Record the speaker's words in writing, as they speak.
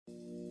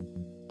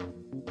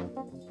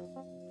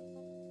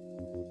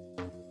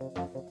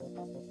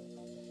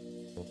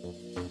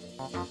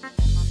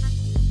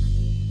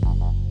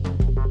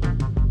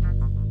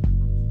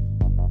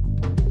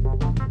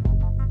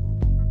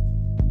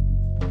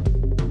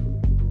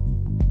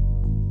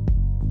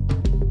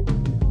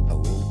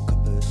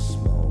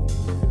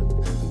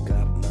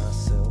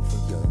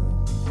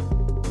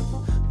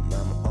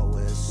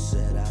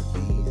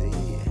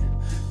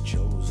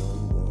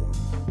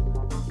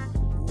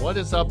What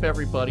is up,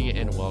 everybody,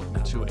 and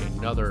welcome to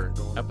another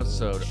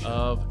episode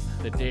of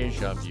the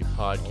Deja Vu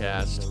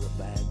podcast.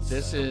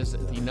 This is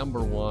the number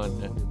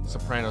one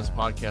Sopranos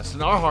podcast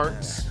in our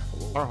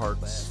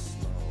hearts,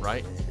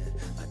 right?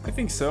 I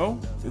think so.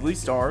 At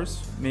least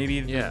ours.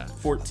 Maybe the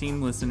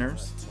 14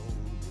 listeners.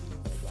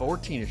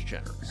 14 is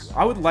generous.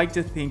 I would like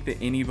to think that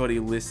anybody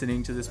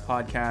listening to this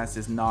podcast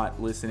is not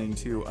listening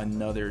to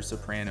another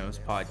Sopranos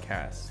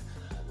podcast.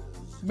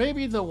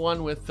 Maybe the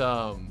one with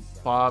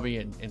Bobby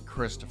and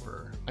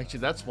Christopher.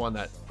 Actually, that's one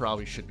that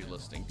probably should be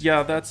listening to.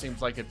 Yeah, that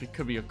seems like it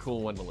could be a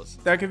cool one to listen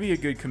to. That could be a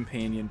good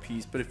companion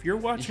piece. But if you're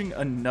watching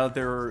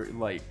another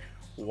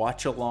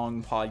watch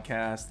along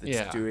podcast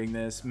that's doing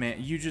this, man,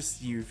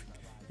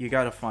 you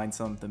got to find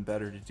something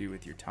better to do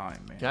with your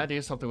time, man. Got to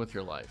do something with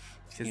your life.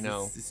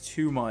 It's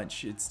too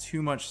much. It's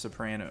too much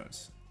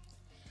Sopranos.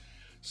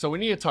 So we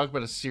need to talk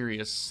about a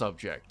serious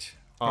subject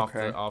off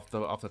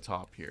the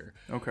top here.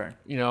 Okay.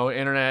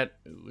 Internet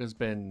has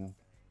been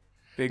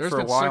big for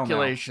a while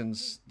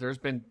circulations. Now.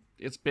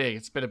 It's big.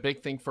 It's been a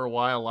big thing for a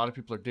while. A lot of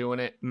people are doing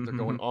it. Mm-hmm. They're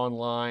going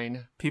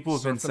online. People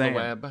have been saying the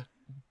web.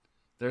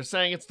 They're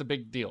saying it's the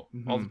big deal.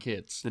 Mm-hmm. All the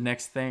kids. The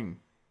next thing.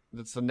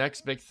 It's the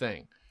next big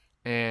thing.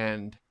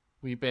 And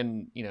we've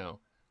been,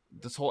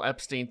 this whole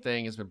Epstein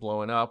thing has been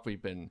blowing up.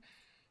 We've been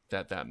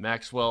that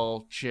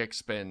Maxwell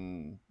chick's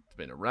been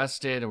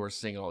arrested, and we're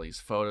seeing all these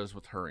photos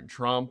with her and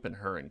Trump and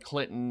her and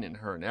Clinton and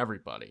her and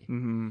everybody.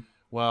 Mm-hmm.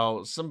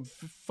 Well, some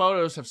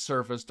photos have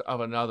surfaced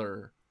of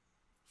another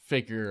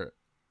figure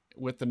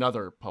with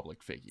another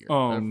public figure.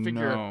 Oh, a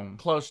figure no.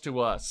 close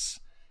to us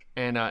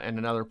and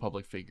another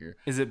public figure.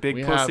 Is it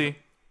Big Pussy?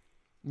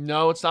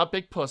 No, it's not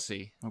Big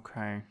Pussy.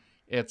 Okay.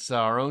 It's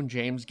our own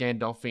James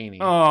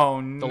Gandolfini. Oh,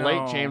 no. The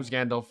late James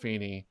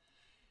Gandolfini,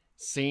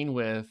 seen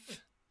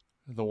with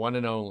the one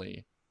and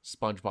only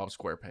SpongeBob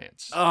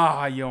SquarePants.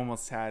 Ah, you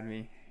almost had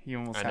me.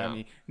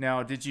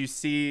 Now, did you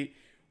see,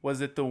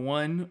 was it the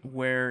one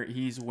where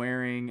he's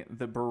wearing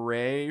the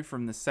beret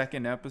from the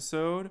second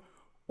episode?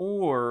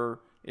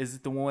 Or is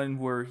it the one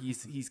where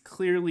he's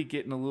clearly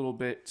getting a little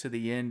bit to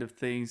the end of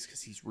things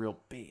because he's real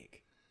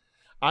big?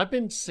 I've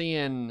been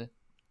seeing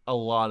a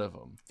lot of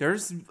them.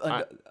 There's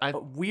a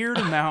weird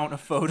amount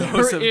of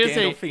photos of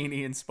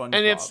Gandolfini and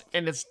SpongeBob,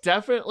 and it's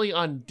definitely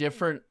on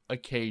different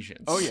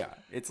occasions. Oh yeah,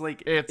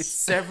 it's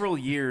several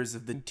years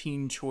of the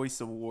Teen Choice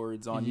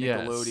Awards on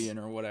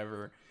Nickelodeon or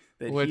whatever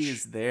that he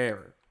is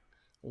there.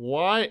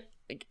 Why?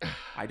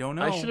 I don't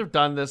know. I should have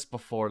done this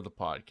before the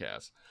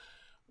podcast.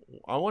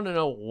 I want to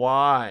know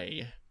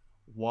why.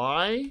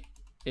 Why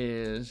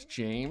is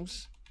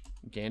James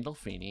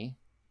Gandolfini?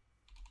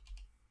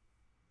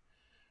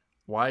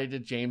 Why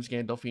did James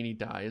Gandolfini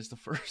die is the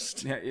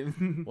first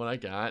one I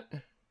got.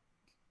 I'm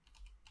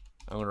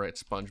going to write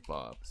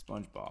SpongeBob.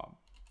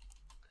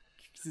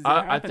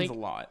 That happens a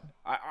lot.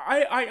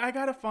 I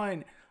got to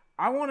find...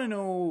 I want to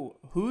know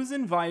who's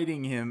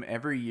inviting him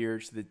every year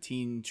to the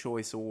Teen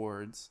Choice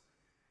Awards.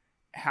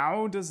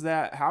 How does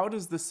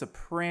the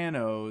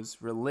Sopranos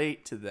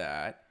relate to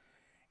that?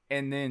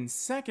 And then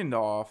second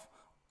off,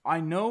 I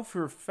know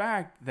for a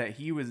fact that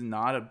he was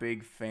not a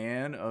big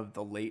fan of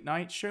the late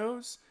night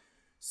shows.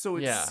 So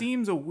it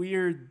seems a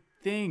weird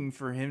thing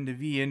for him to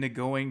be into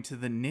going to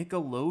the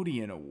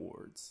Nickelodeon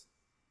Awards.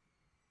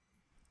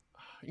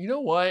 You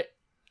know what?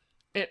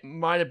 It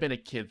might have been a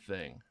kid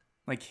thing.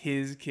 Like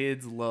his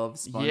kids love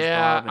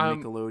SpongeBob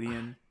and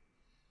Nickelodeon.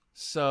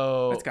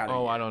 So,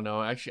 I don't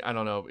know. Actually, I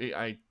don't know.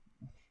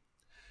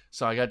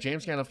 So I got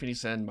James Gandolfini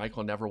saying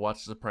Michael never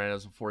watched The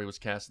Sopranos before he was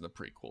cast in the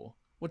prequel,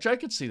 which I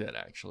could see that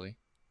actually.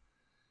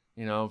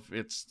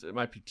 It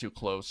might be too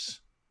close.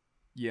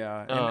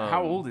 Yeah, and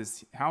how old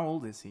is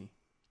he?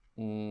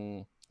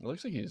 It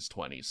looks like he's in his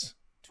 20s.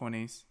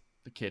 20s?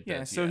 The kid.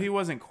 Yeah, so he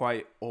wasn't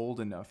quite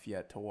old enough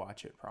yet to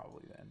watch it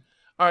probably then.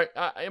 All right,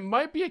 it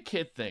might be a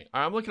kid thing.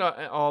 I'm looking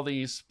at all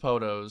these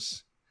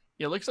photos.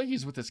 It looks like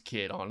he's with his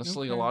kid,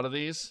 honestly, a lot of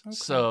these. Okay.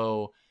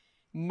 So,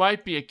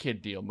 might be a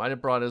kid deal. Might have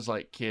brought his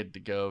kid to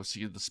go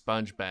see the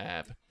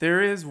SpongeBob.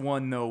 There is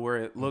one, though, where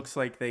it looks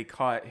like they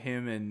caught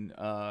him and...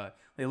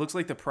 it looks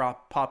like the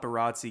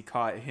paparazzi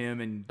caught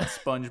him and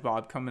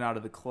SpongeBob coming out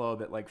of the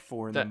club at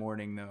 4 in the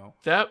morning, though.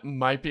 That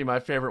might be my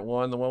favorite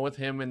one. The one with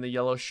him in the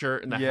yellow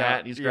shirt and the hat.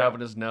 And he's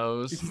grabbing his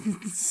nose.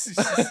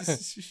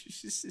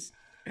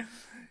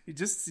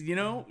 Just,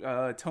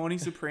 Tony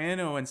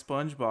Soprano and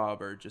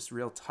SpongeBob are just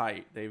real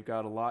tight. They've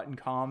got a lot in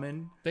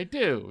common. They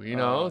do,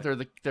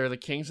 they're the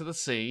kings of the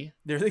sea.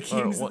 They're the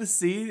kings of the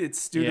sea.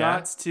 It's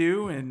Stugotz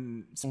too,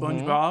 and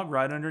SpongeBob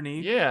right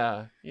underneath.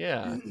 Yeah.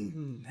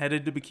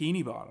 Headed to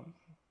Bikini Bottom.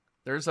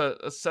 There's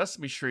a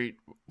Sesame Street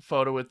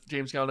photo with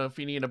James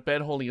Gandolfini in a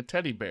bed holding a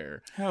teddy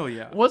bear. Hell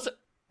yeah.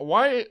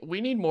 Why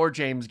we need more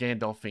James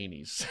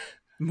Gandolfinis?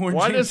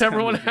 Why does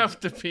everyone have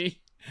to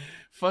be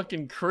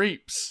fucking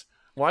creeps?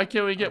 Why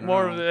can't we get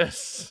more of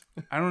this?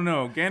 I don't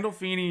know.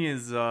 Gandolfini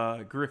is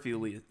Griffey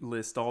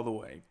list all the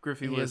way.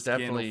 Griffey list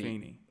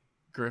Gandolfini.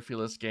 Griffey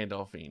list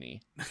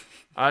Gandolfini.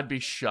 I'd be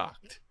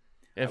shocked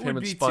if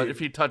if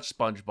he touched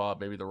SpongeBob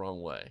maybe the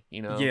wrong way.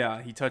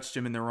 Yeah, he touched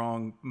him in the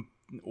wrong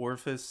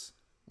orifice.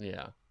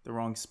 Yeah. the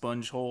wrong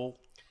sponge hole.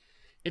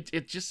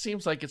 It just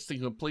seems like it's the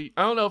complete.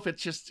 I don't know if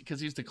it's just because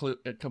he's the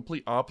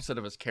complete opposite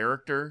of his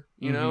character.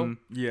 You know?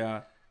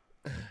 Yeah.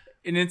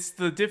 And it's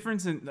the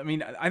difference in. I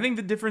mean, I think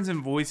the difference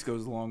in voice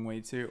goes a long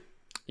way too.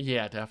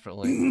 Yeah,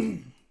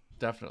 definitely,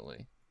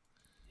 definitely.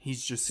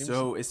 He's just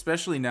so,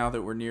 especially now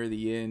that we're near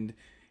the end,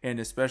 and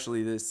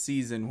especially this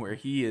season where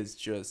he is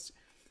just.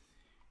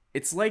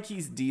 It's like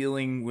he's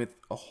dealing with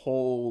a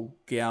whole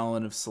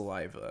gallon of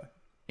saliva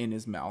in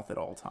his mouth at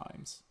all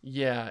times.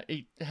 Yeah,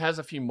 it has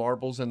a few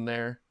marbles in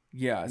there.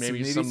 Yeah,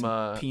 maybe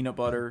some peanut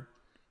butter,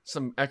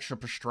 some extra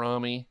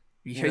pastrami.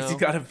 Yeah, he's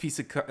got a piece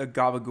of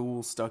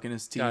gabagool stuck in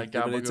his teeth.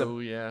 But it's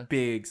a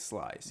big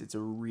slice. It's a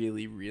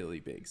really, really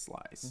big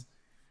slice.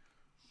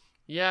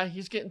 Yeah,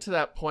 he's getting to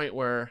that point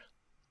where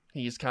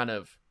he's kind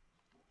of,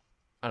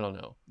 I don't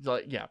know,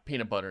 like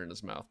peanut butter in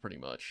his mouth, pretty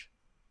much.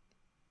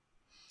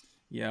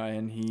 Yeah,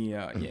 and he,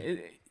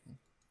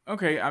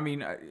 okay, I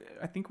mean,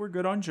 I think we're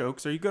good on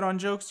jokes. Are you good on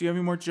jokes? Do you have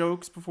any more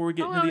jokes before we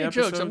get into the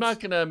episodes? Jokes. I'm not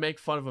going to make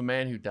fun of a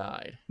man who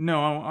died. No,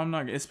 I'm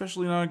not,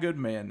 especially not a good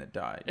man that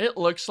died. It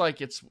looks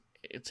like it's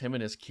him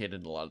and his kid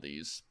in a lot of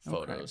these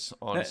photos,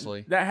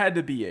 honestly. That had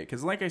to be it,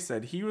 because like I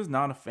said, he was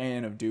not a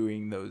fan of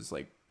doing those,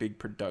 like, big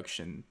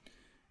production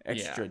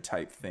extra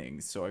type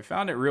things. So I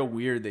found it real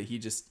weird that he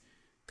just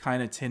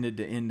kind of tended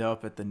to end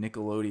up at the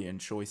Nickelodeon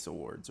Choice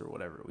Awards or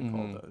whatever we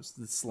call those.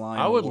 The slime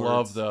I would awards,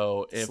 love,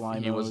 though, if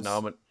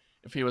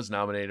he was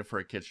nominated for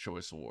a Kids'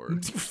 Choice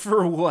Award.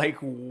 For, like,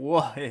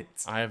 what?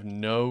 I have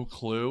no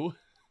clue.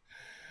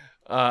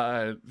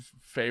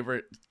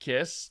 Favorite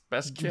kiss?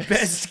 Best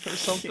kiss? Or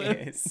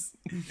something? Kiss.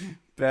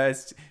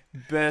 Best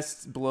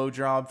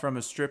blowjob from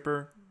a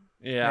stripper?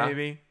 Yeah.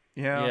 Maybe?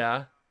 Yeah.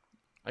 Yeah.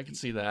 I can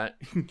see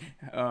that.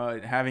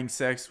 Having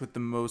sex with the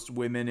most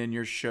women in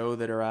your show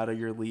that are out of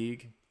your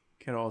league.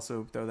 Could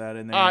also throw that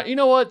in there. You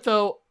know what,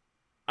 though?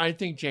 I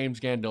think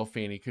James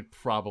Gandolfini could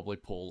probably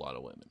pull a lot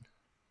of women.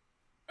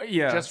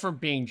 Yeah. Just for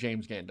being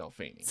James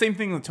Gandolfini. Same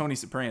thing with Tony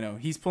Soprano.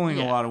 He's pulling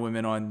a lot of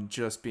women on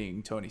just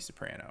being Tony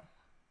Soprano.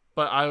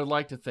 But I would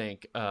like to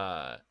think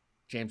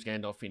James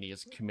Gandolfini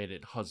is a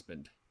committed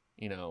husband,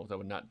 that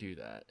would not do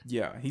that.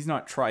 Yeah, he's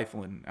not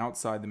trifling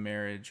outside the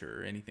marriage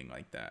or anything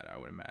like that, I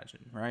would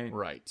imagine, right?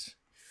 Right.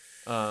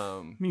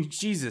 I mean,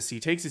 Jesus, he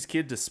takes his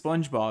kid to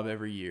SpongeBob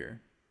every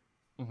year.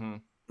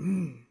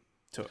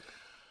 Took.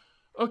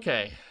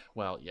 Okay.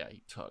 Well, yeah,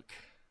 he took.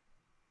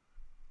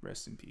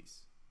 Rest in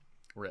peace.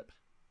 Rip.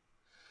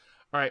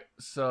 All right,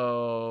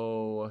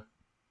 so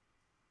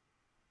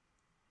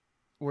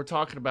we're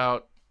talking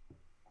about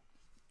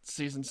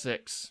season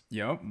 6.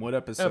 Yep. What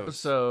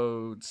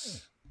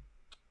episodes?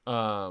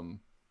 I'm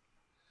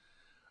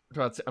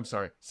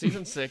sorry.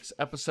 Season 6,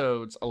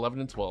 episodes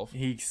 11 and 12.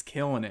 He's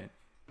killing it.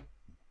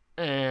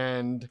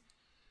 And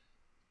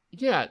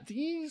yeah,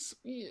 I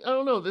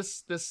don't know,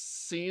 this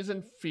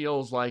season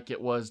feels like it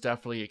was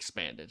definitely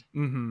expanded.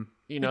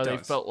 They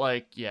felt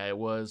like, it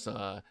was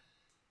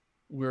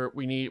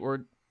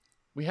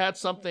we had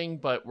something,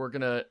 but we're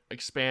going to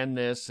expand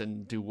this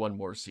and do one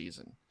more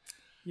season.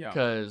 Yeah.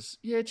 Because,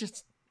 it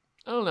just,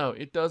 I don't know.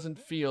 It doesn't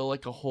feel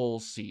like a whole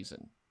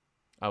season,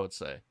 I would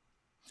say.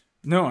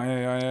 No,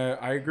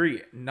 I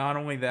agree. Not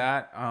only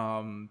that,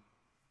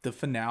 the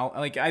finale,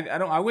 like,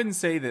 I wouldn't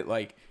say that,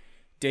 like,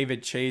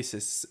 David Chase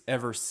has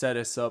ever set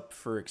us up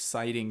for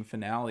exciting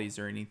finales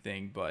or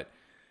anything, but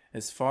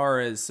as far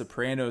as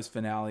Sopranos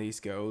finales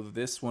go,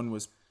 this one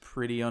was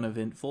pretty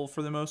uneventful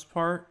for the most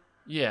part.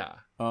 Yeah.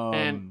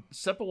 And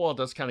Sepinwall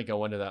does kind of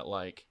go into that,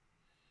 like,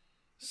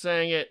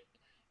 saying it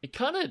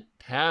kind of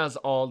has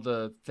all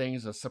the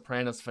things a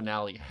Sopranos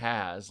finale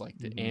has,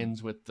 like it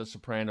ends with the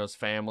Sopranos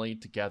family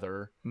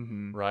together,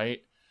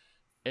 right?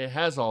 It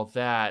has all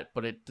that,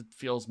 but it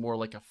feels more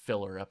like a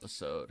filler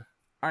episode.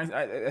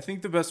 I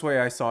think the best way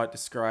I saw it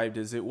described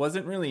is it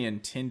wasn't really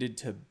intended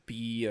to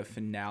be a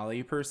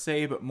finale per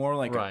se, but more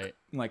like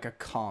a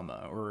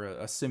comma or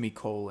a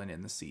semicolon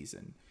in the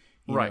season.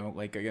 You know,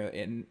 like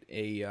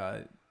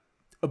a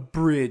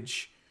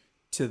bridge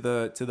to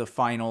the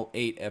final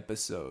 8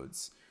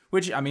 episodes.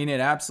 Which, I mean, it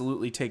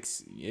absolutely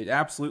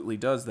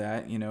does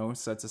that,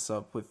 sets us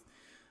up with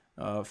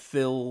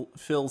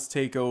Phil's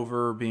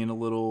takeover being a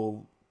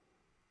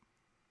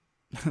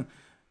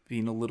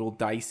little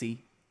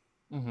dicey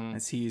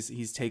as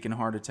he's taking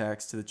heart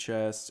attacks to the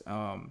chest.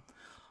 I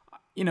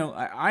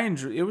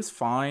enjoy it. Was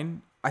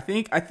fine. I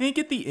think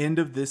at the end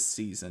of this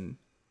season,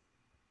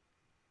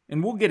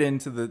 and we'll get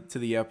into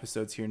the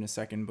episodes here in a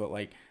second, but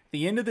like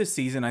the end of this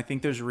season, I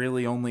think there's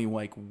really only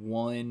like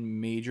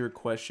one major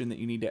question that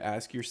you need to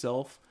ask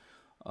yourself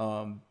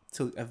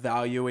to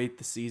evaluate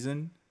the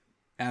season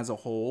as a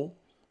whole,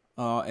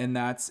 and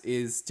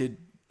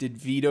did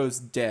Vito's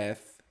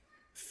death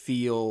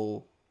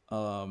feel?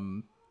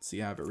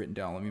 See, I have it written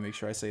down. Let me make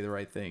sure I say the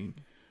right thing.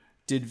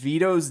 Did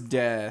Vito's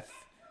death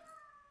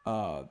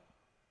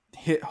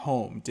hit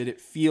home? Did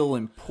it feel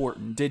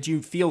important? Did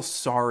you feel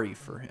sorry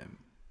for him?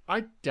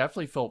 I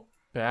definitely felt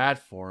bad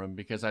for him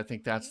because I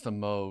think that's the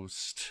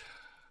most,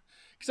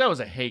 because that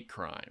was a hate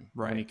crime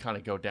when you kind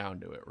of go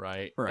down to it,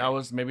 right? That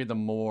was maybe the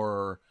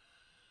more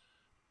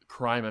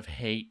crime of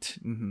hate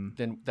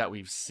than that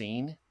we've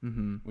seen.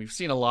 Mm-hmm. We've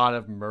seen a lot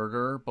of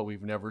murder, but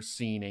we've never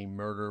seen a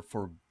murder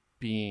for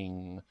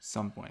being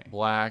Some way.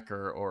 black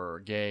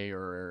or gay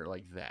or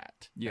like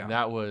that. Yeah. And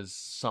that was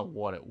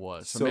somewhat it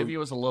was. So So- maybe it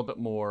was a little bit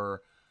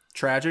more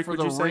Tragic, for would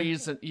the you say?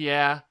 reason.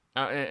 Yeah.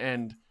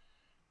 And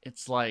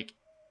it's like,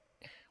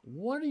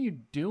 what are you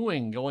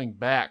doing going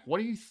back? What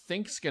do you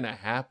think's going to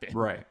happen?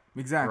 Right.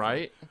 Exactly.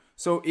 Right?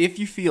 So if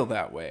you feel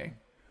that way,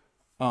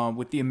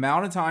 with the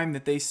amount of time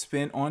that they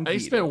spent on They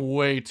Vito, spent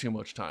way too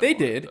much time They on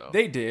did. it, though.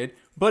 They did.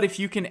 But if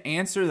you can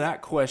answer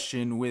that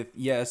question with,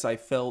 yes, I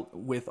felt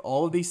with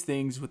all of these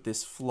things with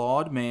this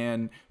flawed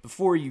man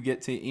before you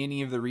get to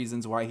any of the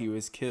reasons why he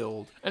was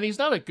killed. And he's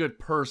not a good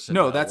person.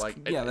 No, though. that's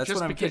like, that's just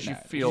what I'm because getting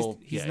you at. feel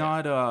He's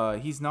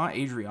not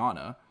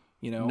Adriana,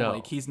 you know, No.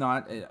 like he's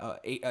not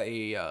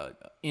a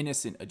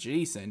innocent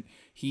adjacent.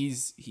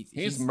 He's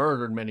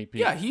murdered many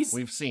people. Yeah,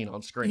 we've seen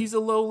on screen. he's a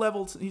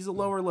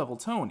lower level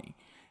Tony.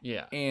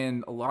 Yeah.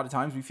 And a lot of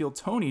times we feel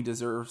Tony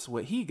deserves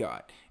what he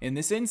got. In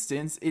this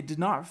instance, it did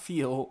not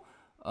feel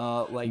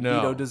like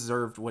Vito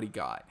deserved what he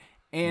got.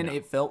 And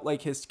it felt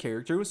like his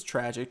character was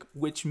tragic,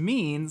 which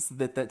means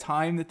that the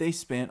time that they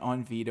spent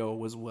on Vito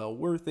was well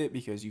worth it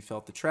because you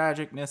felt the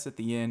tragicness at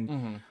the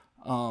end.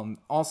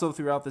 Also,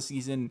 throughout the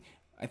season,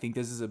 I think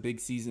this is a big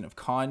season of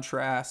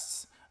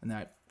contrasts, and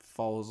that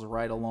follows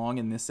right along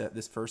in this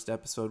first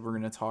episode we're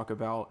going to talk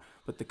about.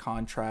 But the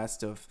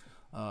contrast of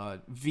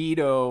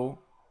Vito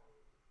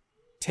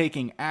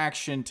taking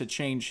action to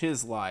change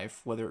his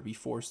life, whether it be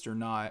forced or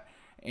not,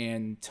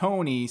 and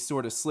Tony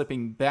sort of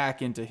slipping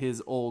back into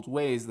his old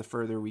ways the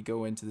further we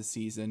go into the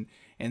season.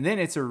 And then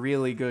it's a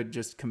really good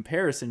just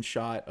comparison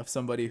shot of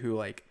somebody who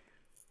like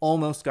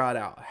almost got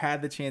out,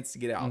 had the chance to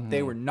get out.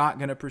 They were not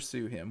going to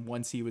pursue him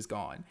once he was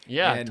gone.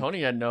 Yeah, and Tony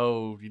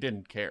he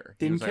didn't care.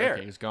 Didn't He was like, care.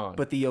 okay, he's gone.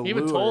 But the he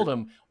even allure- told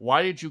him,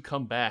 why did you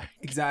come back?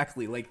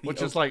 exactly, like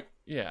Which is like,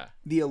 yeah.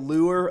 the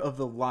allure of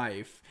the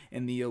life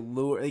and the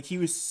allure, like he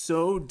was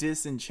so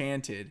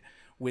disenchanted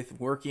with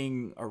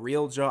working a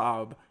real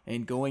job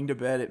and going to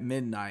bed at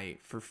midnight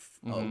for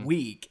a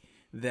week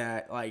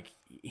that like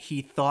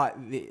he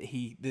thought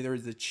that there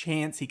was a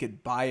chance he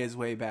could buy his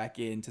way back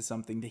into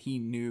something that he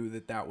knew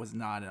that was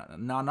not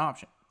an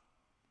option.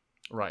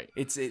 Right.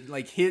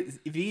 Like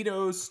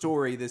Vito's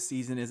story this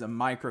season is a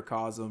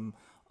microcosm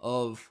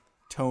of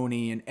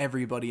Tony and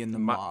everybody in the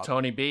mob.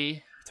 Tony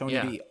B. Tony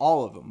Yeah. B,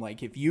 all of them.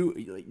 Like if you,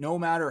 like, no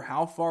matter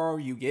how far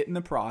you get in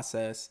the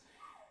process,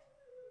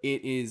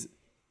 it is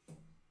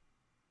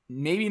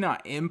maybe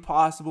not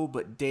impossible,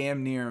 but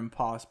damn near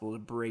impossible to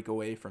break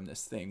away from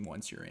this thing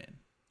once you're in.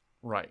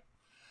 Right.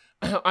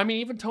 I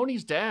mean, even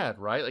Tony's dad,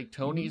 right? Like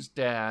Tony's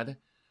dad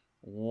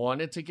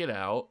wanted to get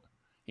out.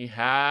 He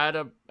had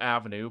an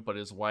avenue, but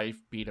his wife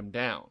beat him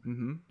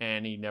down,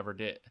 and he never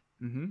did.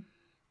 And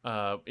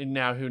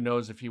now who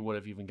knows if he would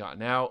have even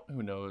gotten out?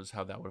 Who knows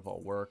how that would have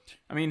all worked?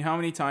 I mean, how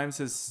many times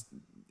has,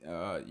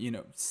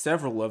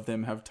 several of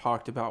them have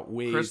talked about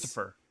ways.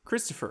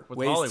 Christopher, with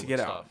ways Hollywood to get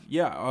stuff. out.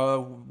 Yeah.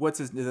 What's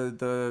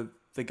the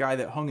guy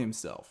that hung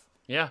himself?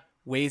 Yeah.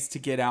 Ways to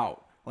get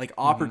out, like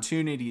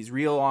opportunities,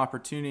 real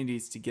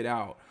opportunities to get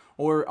out,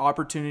 or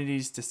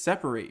opportunities to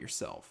separate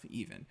yourself.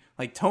 Even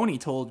like Tony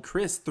told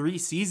Chris 3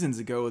 seasons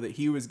ago that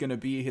he was going to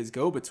be his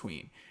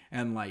go-between,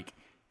 and like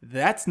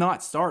that's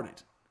not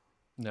started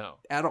No.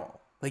 at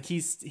all. Like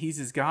he's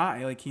his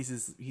guy. Like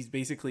he's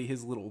basically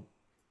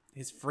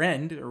his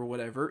friend or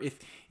whatever.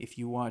 If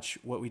you watch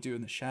What We Do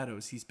in the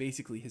Shadows, he's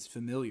basically his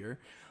familiar.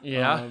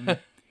 Yeah.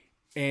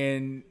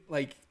 And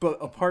like, but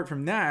apart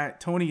from that,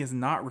 Tony has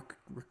not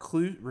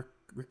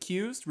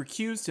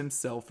recused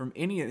himself from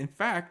any. In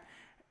fact,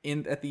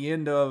 at the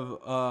end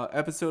of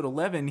episode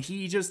 11,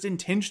 he just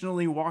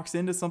intentionally walks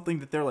into something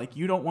that they're like,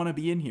 you don't want to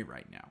be in here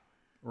right now.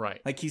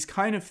 Right. Like he's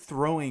kind of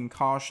throwing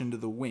caution to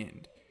the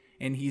wind,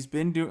 and he's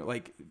been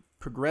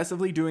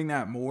progressively doing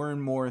that more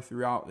and more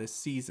throughout this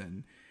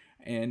season.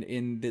 And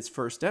in this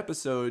first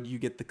episode, you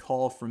get the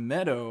call from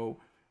Meadow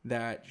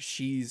that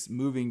she's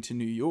moving to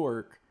New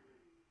York.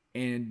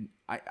 And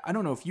I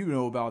don't know if you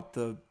know about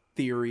the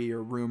theory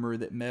or rumor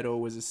that Meadow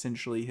was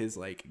essentially his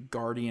like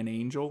guardian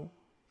angel.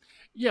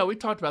 Yeah, we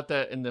talked about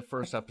that in the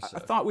first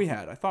episode. I thought we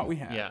had.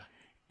 Yeah.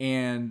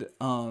 And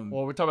well,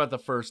 we're talking about the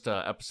first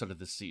episode of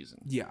this season.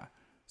 Yeah.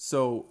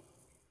 So,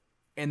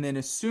 and then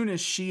as soon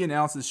as she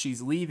announces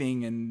she's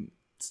leaving and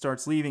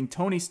starts leaving,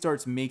 Tony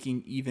starts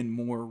making even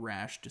more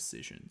rash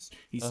decisions.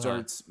 He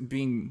starts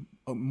being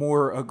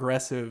more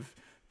aggressive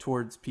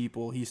towards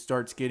people. He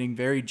starts getting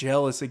very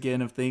jealous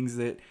again of things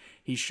that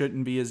he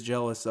shouldn't be as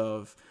jealous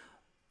of.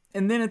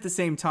 And then at the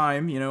same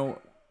time,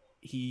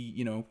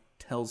 he,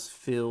 tells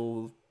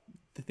Phil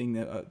the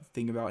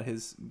thing about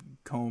his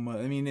coma.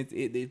 I mean,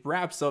 it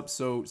wraps up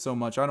so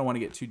much. I don't want to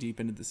get too deep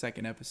into the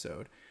second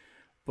episode,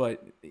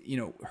 but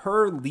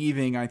her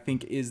leaving, I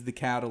think, is the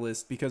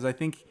catalyst, because I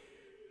think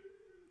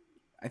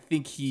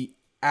he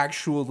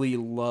actually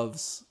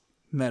loves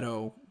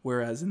Meadow,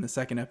 whereas in the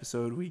second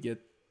episode we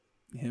get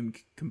him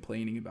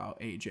complaining about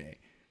AJ.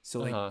 So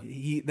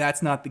like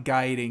that's not the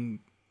guiding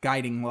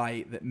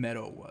light that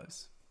Meadow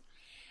was.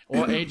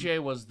 Well,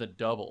 AJ was the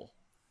double.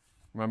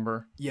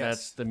 Remember? Yes.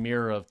 That's the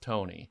mirror of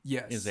Tony.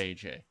 Yes. Is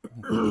AJ.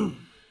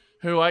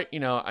 Who I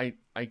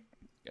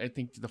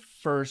think the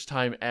first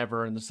time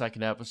ever in the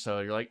second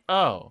episode, you're like,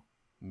 oh,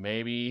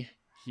 maybe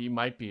he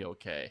might be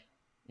okay.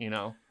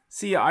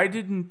 See, I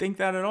didn't think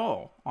that at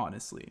all,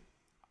 honestly.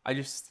 I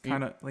just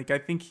kind of like, I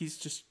think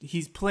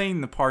he's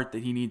playing the part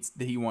that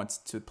he wants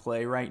to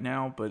play right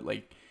now, but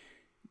like,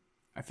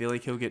 I feel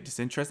like he'll get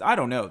disinterested. I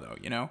don't know though,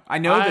 I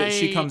know that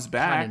she comes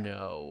back. I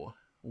know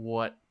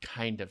what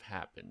kind of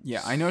happens.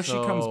 Yeah, I know she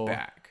comes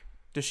back.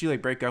 Does she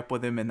like break up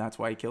with him and that's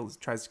why he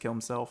tries to kill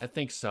himself? I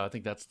think so. I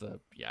think that's the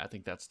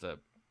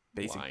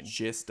basic line.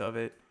 Gist of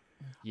it.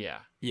 Yeah.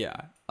 Yeah.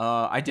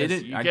 I did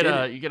it. You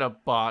get a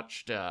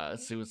botched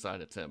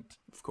suicide attempt.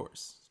 Of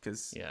course,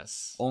 because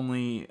yes,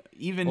 only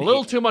even a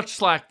little too much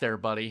slack there,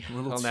 buddy.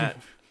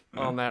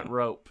 On that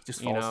rope,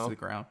 just falls to the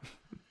ground.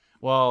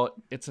 Well,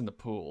 it's in the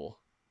pool.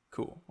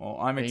 Cool. Well,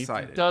 I'm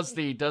excited.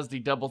 He does the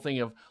double thing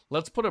of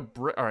let's put a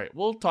brick. All right,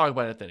 we'll talk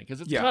about it then because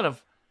it's kind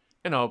of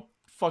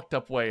fucked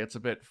up way. It's a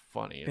bit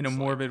funny. In a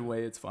morbid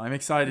way, it's fun. I'm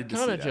excited to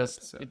see that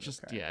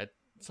episode.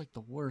 It's like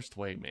the worst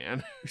way,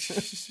 man.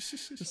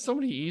 There's so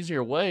many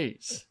easier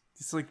ways.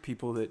 It's like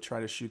people that try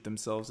to shoot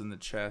themselves in the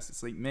chest.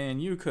 It's like, man,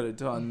 you could have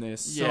done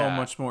this so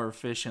much more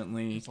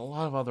efficiently. There's a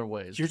lot of other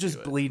ways. You're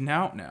just bleeding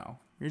out now.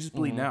 You're just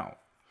bleeding out.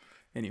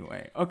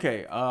 Anyway,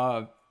 okay.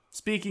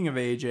 Speaking of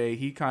AJ,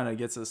 he kind of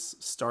gets us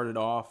started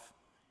off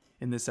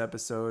in this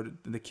episode.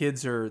 The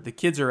kids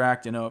are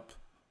acting up.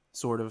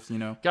 Sort of,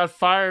 Got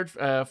fired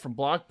from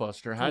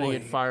Blockbuster. How do you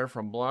get fired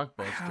from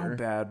Blockbuster? How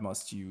bad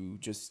must you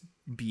just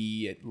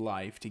be at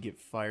life to get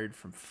fired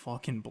from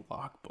fucking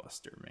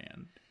Blockbuster,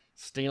 man?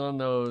 Stealing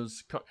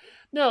those...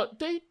 No,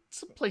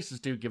 some places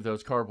do give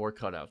those cardboard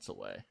cutouts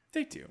away.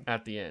 They do.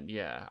 At the end,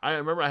 yeah. I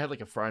remember I had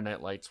like a Friday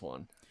Night Lights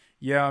one.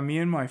 Yeah, me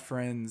and my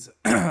friends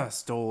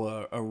stole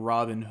a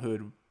Robin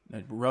Hood,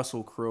 a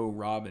Russell Crowe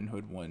Robin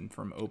Hood one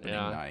from opening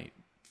night.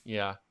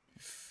 Yeah.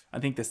 I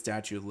think the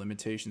statute of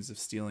limitations of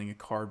stealing a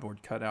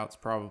cardboard cutout's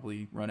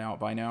probably run out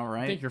by now,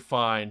 right? I think you're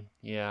fine.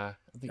 Yeah,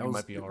 I think you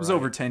might be all right. It was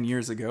over 10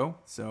 years ago,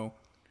 so...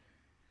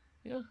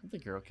 Yeah, I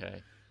think you're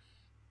okay.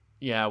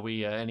 Yeah,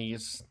 and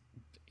he's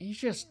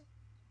just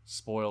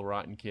spoiled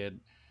rotten kid.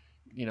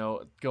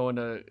 Going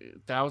to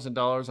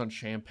 $1,000 on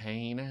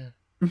champagne.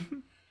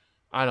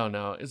 I don't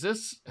know.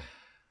 This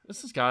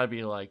has got to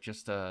be like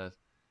just a...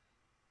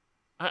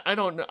 I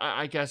don't know.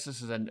 I guess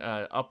this is an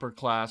upper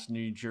class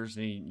New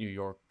Jersey, New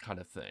York kind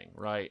of thing,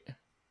 right?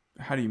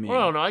 How do you mean?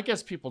 Well, I don't know. I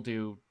guess people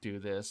do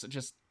this. It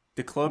just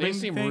the clubbing. They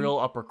seem thing? real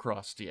upper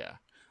crust, yeah.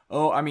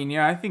 Oh, I mean,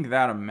 yeah, I think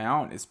that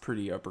amount is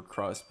pretty upper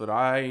crust, but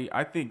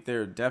I think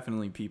there are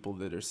definitely people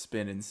that are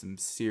spending some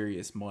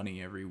serious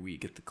money every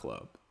week at the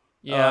club.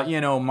 Yeah,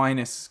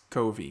 minus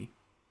Covey,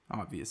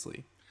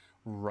 obviously.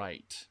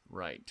 Right.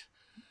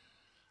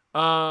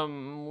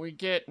 We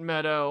get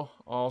Meadow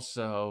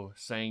also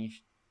saying.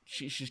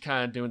 She's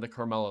kind of doing the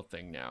Carmela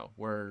thing now,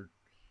 where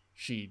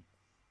she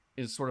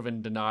is sort of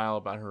in denial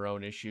about her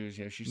own issues.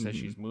 She says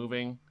she's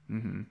moving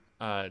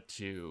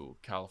to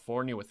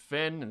California with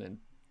Finn, and then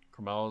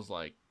Carmela's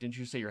like, "Didn't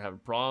you say you're having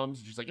problems?"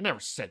 And she's like, "I never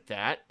said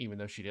that," even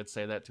though she did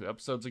say that 2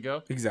 episodes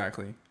ago.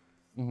 Exactly.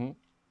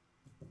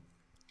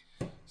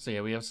 So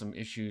yeah, we have some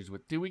issues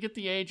with. Did we get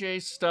the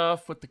AJ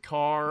stuff with the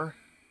car?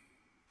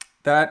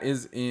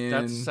 That's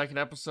the second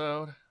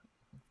episode.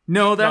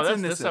 No, that's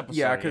in this episode.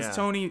 Yeah, because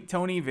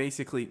Tony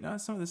basically... No,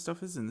 some of this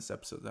stuff is in this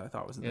episode that I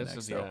thought was in the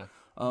next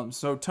though.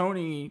 So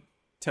Tony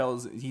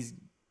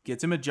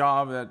gets him a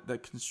job at the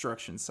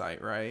construction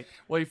site, right?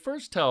 Well, he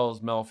first tells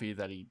Melfi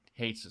that he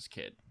hates his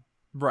kid.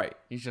 Right.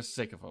 He's just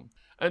sick of him.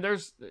 And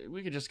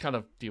we could just kind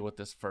of deal with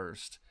this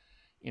first.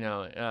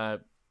 Yeah,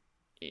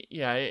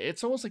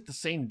 it's almost like the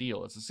same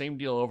deal. It's the same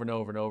deal over and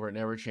over and over. It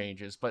never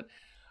changes. But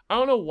I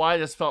don't know why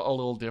this felt a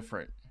little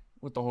different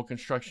with the whole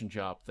construction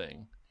job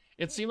thing.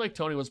 It seemed like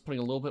Tony was putting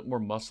a little bit more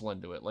muscle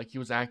into it, like he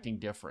was acting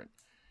different,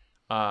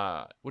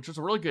 which was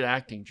a really good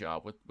acting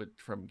job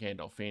from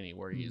Gandolfini,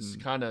 where he's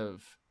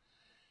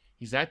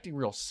he's acting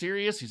real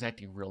serious, he's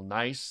acting real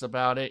nice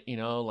about it,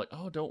 like,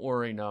 oh, don't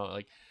worry, no,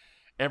 like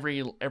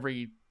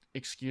every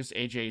excuse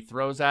AJ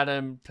throws at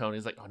him,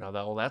 Tony's like, oh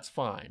no, that's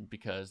fine,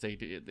 because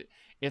it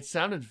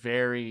sounded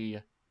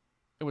very,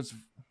 it was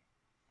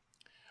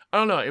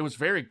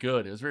very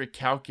good, it was very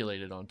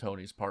calculated on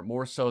Tony's part,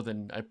 more so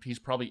than he's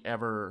probably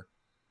ever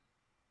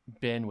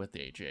been with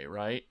AJ,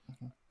 right?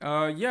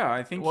 Yeah,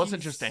 I think it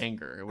wasn't just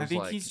anger. It was I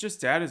think he's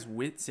just at his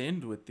wit's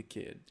end with the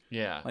kid.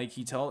 Yeah, like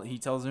he tells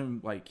him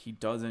like he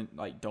doesn't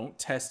don't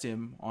test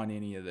him on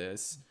any of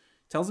this.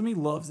 Tells him he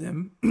loves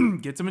him,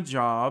 gets him a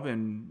job,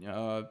 and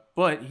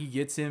but he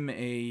gets him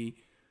a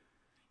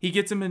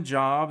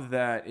job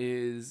that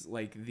is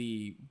like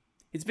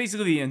it's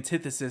basically the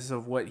antithesis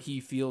of what he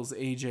feels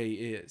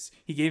AJ is.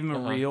 He gave him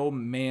a real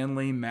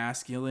manly,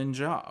 masculine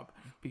job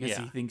because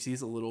he thinks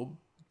he's a little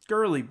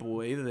girly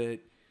boy that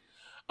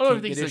I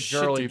don't think he's a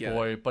girly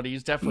boy, but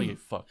he's definitely a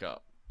fuck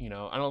up.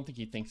 I don't think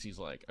he thinks he's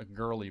like a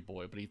girly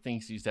boy, but he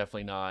thinks he's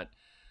definitely not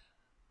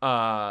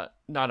a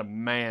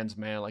man's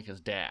man like his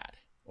dad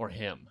or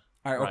him.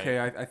 Okay,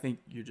 I think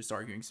you're just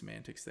arguing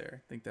semantics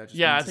there. I think that just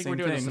Yeah, means I the think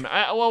we're same doing thing. this.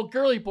 Well,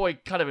 girly boy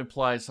kind of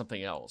implies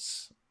something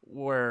else.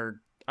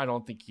 Where I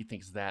don't think he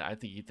thinks that. I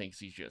think he thinks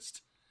he's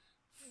just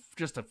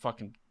a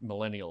fucking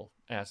millennial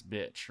ass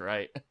bitch,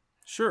 right?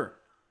 Sure.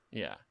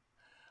 Yeah.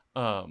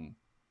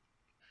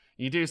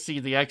 You do see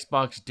the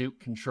Xbox Duke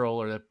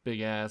controller, that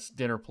big ass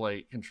dinner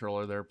plate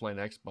controller there playing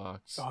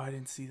Xbox. Oh, I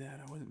didn't see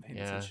that. I wasn't paying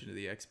attention to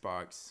the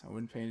Xbox. I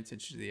wasn't paying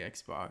attention to the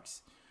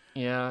Xbox.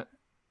 Yeah.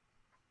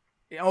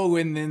 Oh,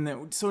 and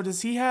then so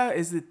does he have?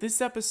 Is it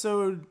this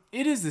episode?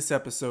 It is this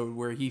episode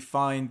where he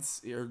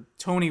finds or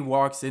Tony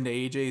walks into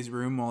AJ's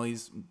room while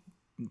he's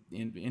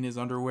in his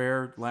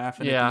underwear,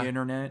 laughing at the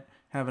internet,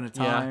 having a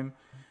time.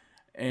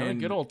 And having a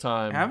good old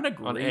time. Having a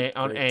great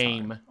on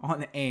AIM. time.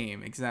 On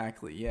AIM,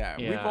 exactly. Yeah.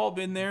 We've all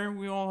been there.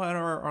 We all had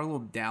our little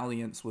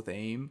dalliance with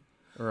AIM.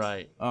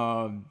 Right.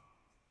 And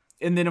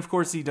then of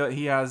course he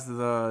has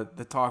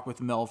the talk with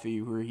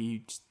Melfi where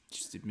he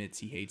just admits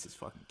he hates his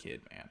fucking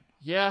kid, man.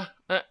 Yeah,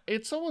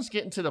 it's almost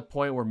getting to the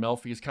point where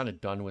Melfi is kind of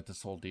done with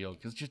this whole deal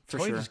because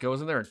Tony just goes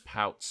in there and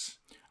pouts.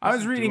 I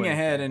was reading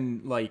ahead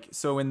and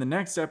so in the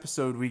next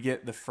episode we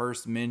get the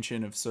first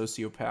mention of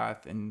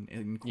sociopath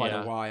in quite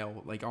a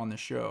while, like on the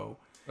show.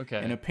 Okay.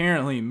 And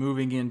apparently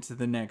moving into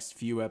the next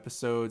few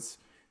episodes,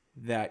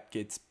 that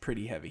gets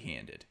pretty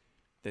heavy-handed.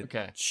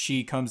 That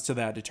she comes to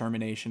that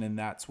determination, and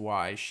that's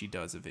why she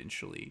does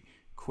eventually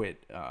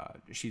quit.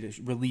 She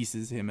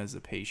releases him as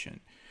a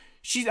patient.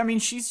 She's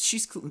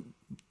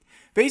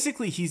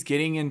basically, he's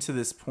getting into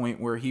this point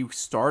where he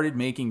started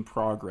making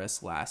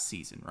progress last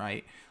season,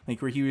 right?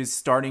 Like where he was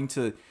starting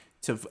to,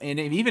 and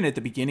even at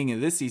the beginning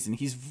of this season,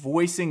 he's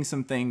voicing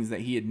some things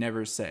that he had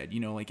never said,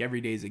 like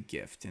every day is a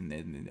gift. And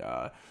then,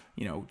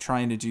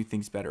 trying to do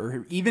things better,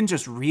 or even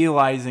just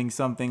realizing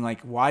something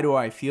like, why do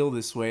I feel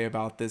this way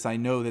about this? I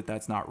know that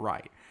that's not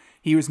right.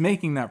 He was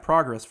making that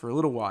progress for a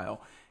little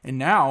while. And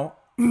now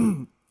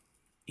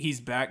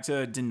he's back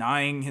to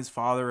denying his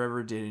father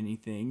ever did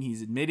anything.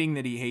 He's admitting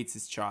that he hates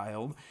his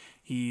child.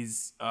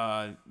 He's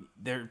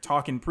they're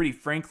talking pretty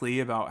frankly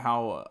about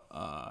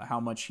how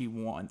much he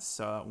wants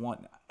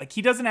like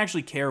he doesn't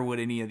actually care what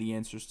any of the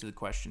answers to the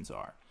questions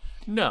are.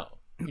 No,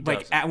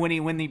 like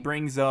when he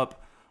brings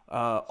up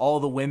all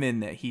the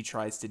women that he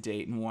tries to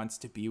date and wants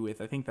to be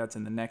with. I think that's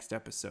in the next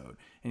episode.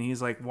 And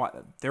he's like,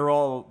 "What? They're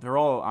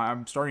all.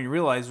 I'm starting to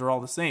realize they're all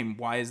the same.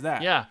 Why is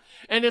that?" Yeah,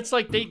 and it's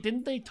like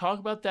they talk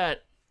about that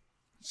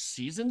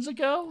seasons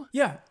ago.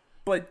 Yeah,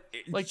 but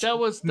like that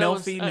was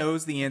Melfi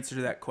knows the answer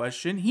to that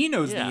question. He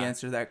knows the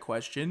answer to that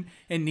question,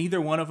 and neither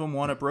one of them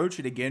want to broach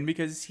it again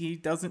because he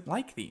doesn't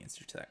like the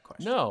answer to that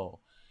question. No.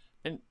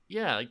 And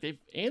yeah, like they've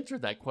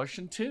answered that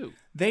question too.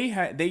 They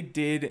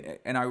did,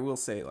 and I will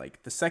say,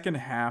 like the second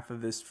half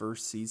of this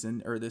first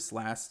season or this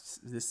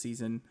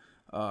season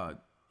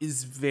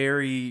is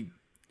very.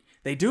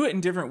 They do it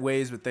in different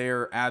ways, but they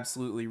are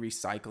absolutely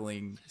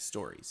recycling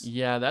stories.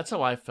 Yeah, that's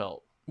how I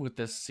felt with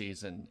this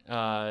season.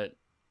 I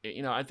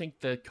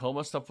think the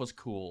coma stuff was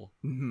cool.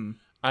 Mm-hmm.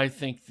 I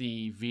think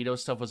the Vito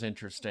stuff was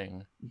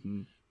interesting,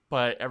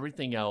 but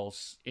everything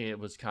else it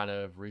was kind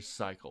of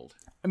recycled.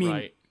 I mean.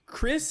 Right?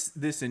 Chris,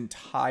 this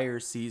entire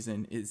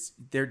season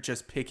they're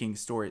just picking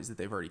stories that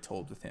they've already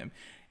told with him.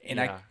 And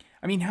I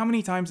mean, how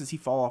many times does he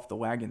fall off the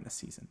wagon this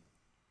season?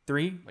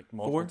 3? Like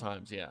multiple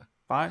times, yeah.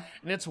 5?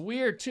 And it's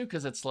weird too,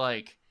 because it's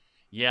like,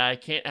 yeah, I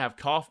can't have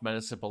cough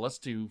medicine, but let's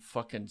do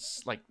fucking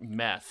like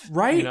meth.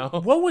 Right.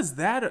 What was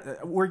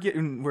that?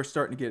 We're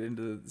starting to get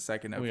into the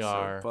second episode. We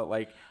are. But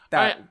like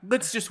that,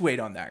 let's just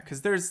wait on that.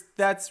 Because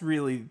that's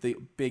really the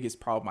biggest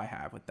problem I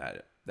have with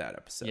that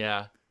episode.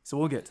 Yeah. So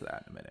we'll get to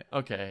that in a minute.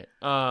 Okay.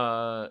 You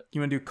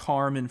want to do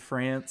Carm in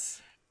France?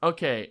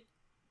 Okay.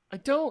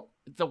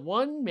 The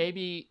one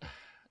maybe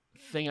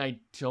thing I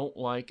don't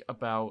like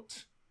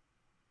about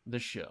the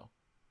show.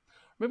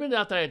 Maybe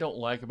not that I don't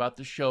like about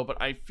the show, but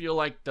I feel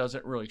like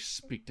doesn't really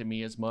speak to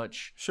me as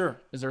much.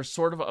 Sure. Is there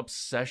sort of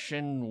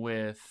obsession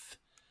with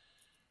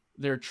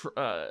their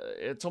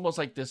it's almost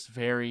like this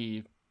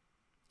very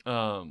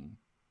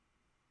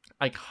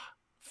like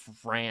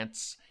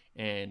France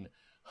and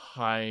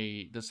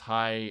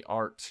high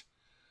art,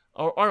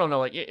 or I don't know,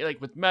 like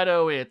with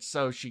Meadow, it's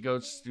so she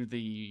goes through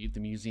the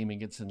museum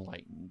and gets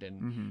enlightened,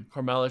 and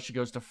Carmela, she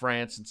goes to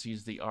France and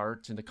sees the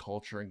art and the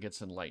culture and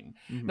gets enlightened.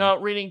 Now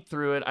reading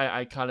through it,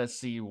 I kind of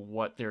see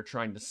what they're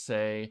trying to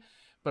say,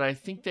 but I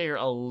think they're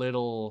a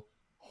little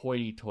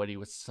hoity-toity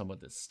with some of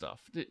this stuff.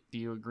 Do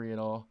you agree at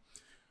all?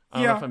 I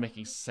don't know if I'm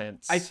making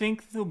sense. I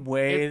think the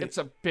way it's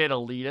a bit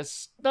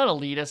elitist, not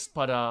elitist,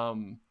 but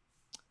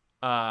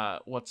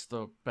what's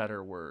the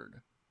better word?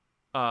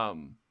 Oh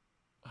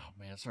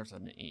man, it starts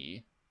with an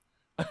E.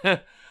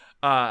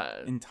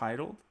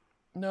 Entitled?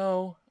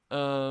 No.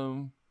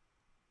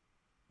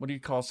 What do you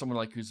call someone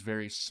like who's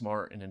very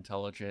smart and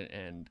intelligent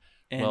and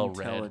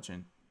well-read?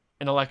 Intelligent.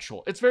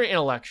 Intellectual. It's very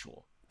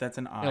intellectual. That's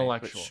an I,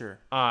 Intellectual. but sure.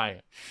 I.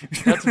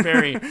 It's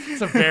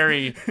a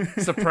very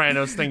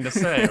Sopranos thing to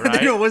say,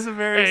 right? It was a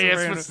very Hey,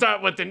 Sopranos. let's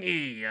start with an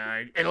E.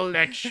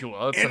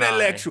 Intellectual. It's an I.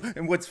 Intellectual.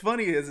 And what's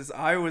funny is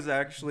I was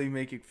actually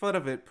making fun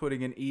of it,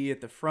 putting an E at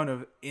the front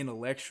of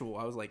intellectual.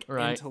 I was like,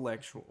 Right.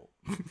 intellectual.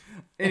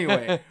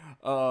 Anyway,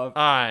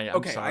 I'm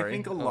okay, sorry. I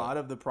think a lot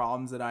of the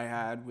problems that I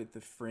had with the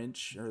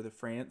French or the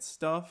France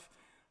stuff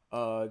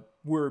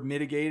were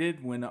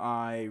mitigated when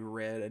I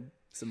read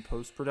some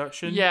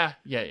post-production. Yeah.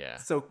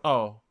 So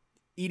Oh,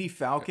 Edie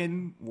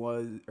Falcon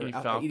was... Edie Edie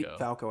Falco.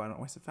 Falco, I don't know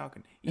why I said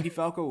Falcon. Edie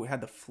Falco had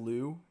the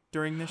flu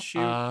during this shoot.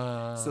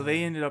 So Oh.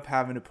 they ended up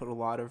having to put a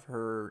lot of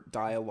her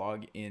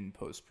dialogue in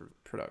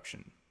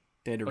post-production.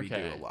 They had to redo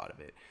Okay. a lot of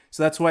it.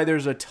 So that's why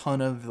there's a ton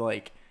of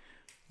like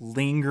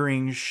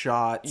lingering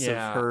shots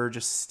Yeah. of her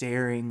just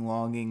staring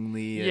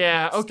longingly at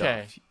Yeah, stuff.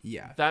 okay.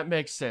 Yeah. That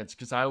makes sense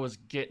because I was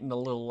getting a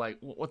little like,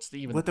 what's the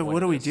even? What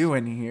point are of we this?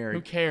 doing Who here?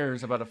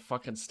 cares about a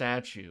fucking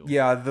statue?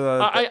 Yeah,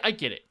 I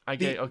get it. I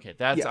get it. Okay,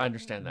 I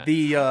understand that.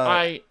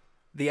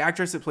 The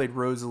actress that played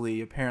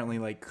Rosalie apparently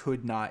like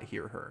could not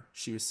hear her.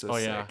 She was so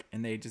sick, yeah.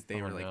 and they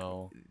were like,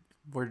 no.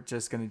 we're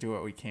just gonna do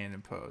what we can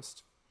in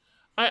post.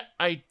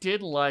 I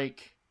did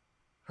like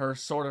her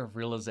sort of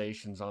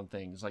realizations on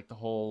things, like the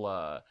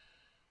whole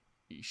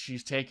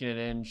she's taking it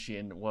in.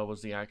 And what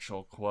was the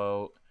actual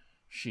quote?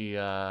 She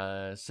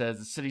says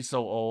the city's so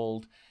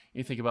old.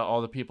 You think about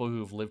all the people who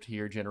have lived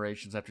here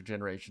generations after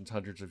generations,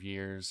 hundreds of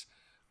years.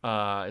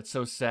 It's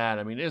so sad.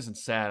 I mean, it isn't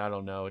sad. I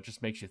don't know. It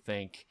just makes you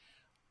think.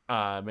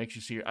 Makes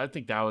you see. I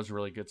think that was a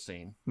really good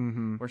scene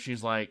where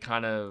she's like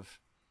kind of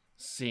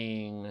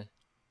seeing.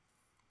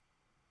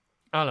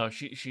 I don't know.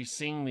 She's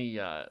seeing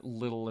the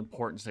little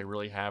importance they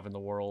really have in the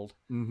world,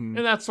 and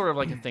that's sort of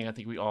like a thing I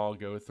think we all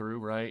go through,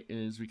 right?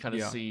 Is we kind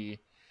of see,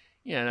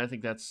 and I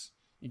think that's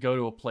you go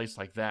to a place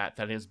like that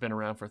has been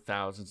around for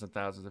thousands and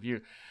thousands of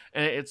years,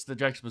 and it's the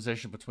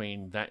juxtaposition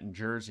between that and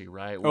Jersey,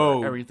 right?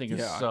 Where everything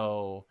is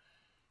so,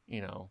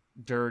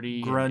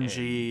 dirty,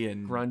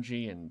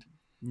 grungy, and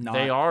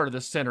they are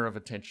the center of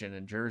attention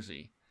in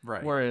Jersey,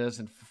 right? Whereas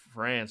in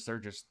France,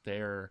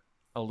 they're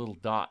a little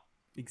dot.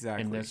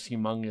 Exactly. In this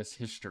humongous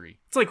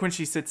history. It's like when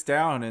she sits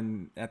down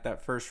and at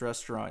that first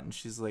restaurant and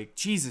she's like,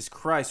 Jesus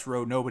Christ,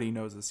 Ro, nobody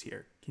knows us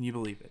here. Can you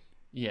believe it?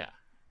 Yeah.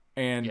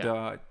 And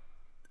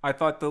I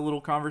thought the little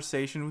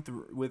conversation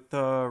with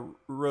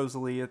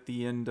Rosalie at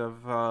the end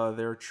of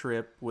their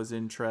trip was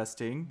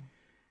interesting.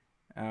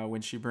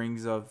 When she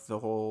brings up the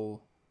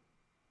whole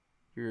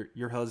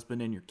your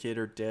husband and your kid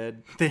are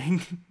dead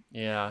thing.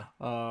 Yeah.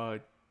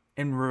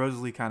 And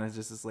Rosalie kind of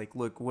just is like,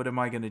 look, what am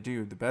I going to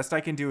do? The best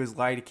I can do is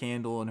light a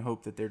candle and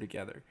hope that they're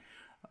together.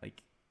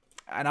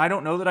 And I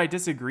don't know that I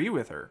disagree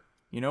with her.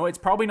 It's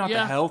probably not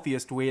the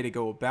healthiest way to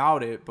go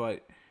about it,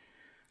 but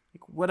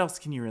what else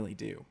can you really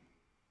do?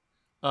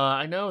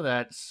 I know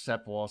that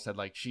Sepp Wall said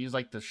she's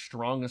the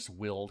strongest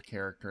willed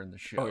character in the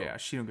show. Oh yeah,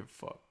 she don't give a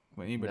fuck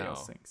what anybody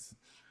else thinks.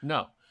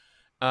 No.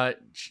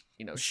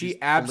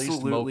 She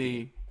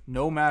absolutely,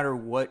 no matter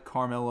what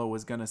Carmela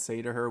was gonna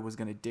say to her, was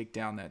gonna dick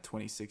down that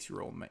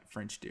 26-year-old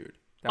French dude.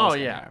 Oh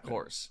yeah, happen. Of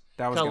course.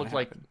 That was gonna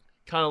happen.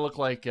 Kind of looked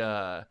like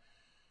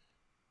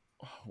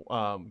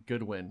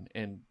Goodwin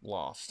in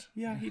Lost.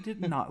 Yeah, he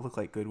did not look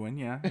like Goodwin.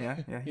 Yeah,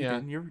 he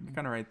did. You're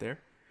kind of right there.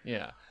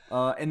 Yeah.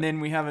 And then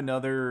we have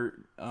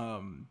another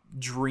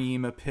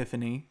dream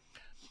epiphany.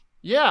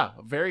 Yeah,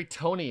 very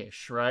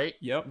Tony-ish, right?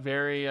 Yep.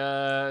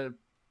 Very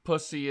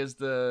pussy is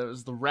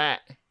the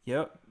rat.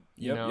 Yep.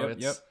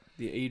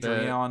 The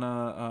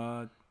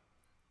Adriana,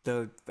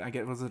 I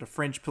guess, was it a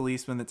French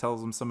policeman that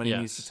tells him somebody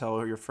needs to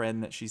tell your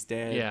friend that she's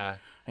dead? Yeah.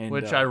 And,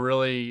 which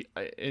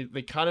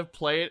they kind of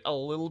play it a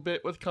little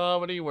bit with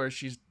comedy where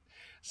she's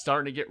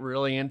starting to get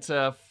really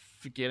into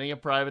getting a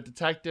private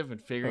detective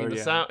and figuring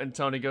this out. And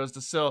Tony goes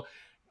to Sil,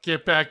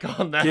 get back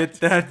on that. Get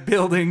that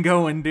building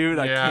going, dude.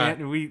 I can't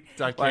do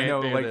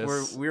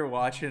this. We were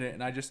watching it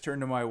and I just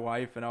turned to my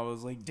wife and I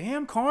was like,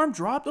 damn, Carm,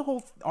 drop the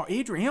whole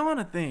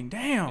Adriana thing.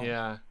 Damn.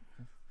 Yeah.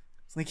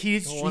 It's like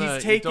he's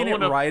taking it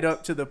right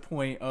up to the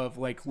point of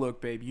look,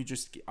 babe,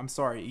 I'm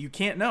sorry, you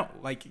can't know.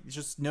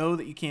 Just know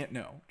that you can't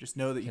know. Just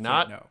know that you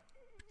can't know.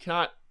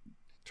 Cannot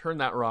turn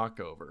that rock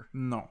over.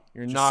 No.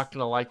 You're not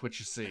going to like what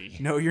you see.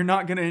 No, you're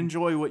not going to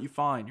enjoy what you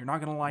find. You're not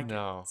going to like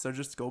it. So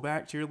just go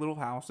back to your little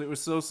house. It was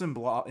so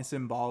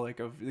symbolic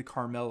of the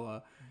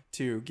Carmela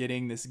too,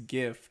 getting this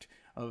gift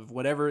of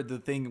whatever the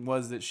thing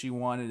was that she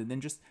wanted and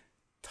then just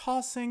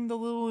tossing the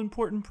little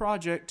important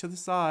project to the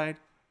side.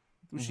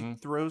 She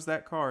throws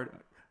that card.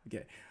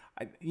 Okay.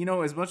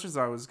 As much as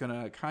I was going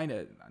to kind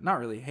of not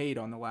really hate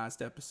on the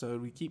last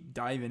episode, we keep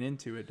diving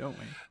into it, don't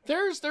we?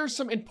 There's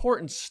some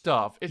important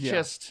stuff. It's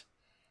just,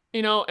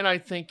 and I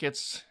think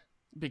it's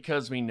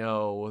because we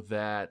know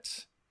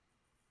that,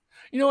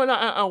 and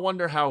I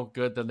wonder how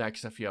good the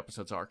next few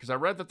episodes are because I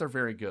read that they're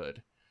very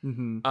good.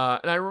 And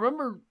I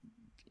remember,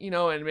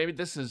 and maybe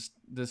this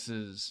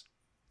is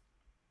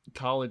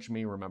college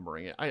me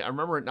remembering it. I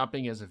remember it not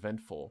being as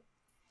eventful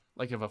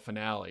of a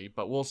finale,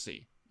 but we'll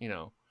see.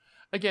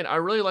 Again, I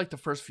really like the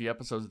first few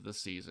episodes of this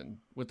season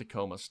with the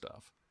coma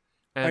stuff.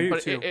 And do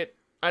but too.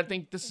 I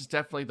think this is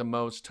definitely the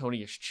most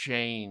Tony has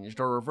changed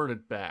or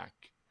reverted back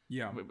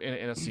Yeah.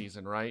 in a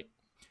season, right?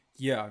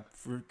 Yeah,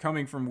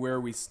 coming from where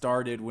we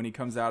started when he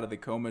comes out of the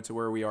coma to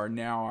where we are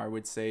now, I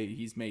would say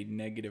he's made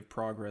negative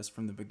progress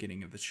from the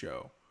beginning of the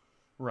show.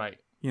 Right.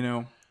 You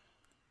know?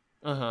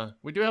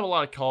 We do have a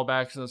lot of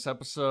callbacks in this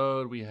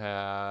episode. We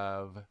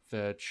have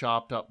the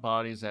chopped up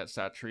bodies at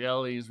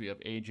Satrielli's. We have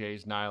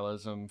AJ's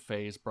nihilism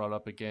phase brought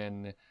up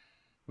again.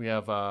 We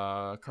have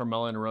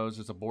Carmela and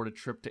Rose's aborted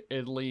trip to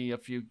Italy.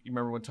 You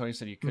remember when Tony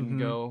said you couldn't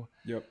go?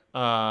 Yep.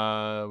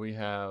 We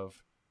have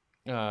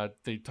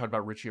they talked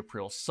about Richie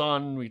April's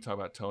son. We talk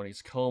about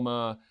Tony's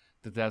coma,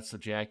 the deaths of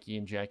Jackie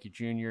and Jackie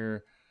Jr.,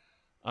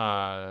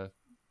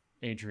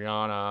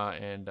 Adriana,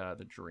 and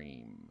the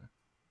Dream.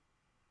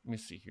 Let me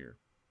see here.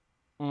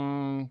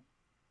 We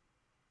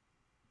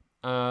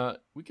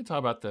can talk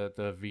about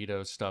the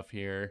Vito stuff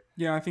here.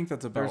 Yeah, I think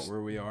that's about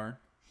where we are.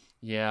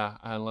 Yeah,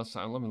 let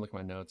me look at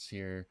my notes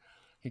here.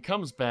 He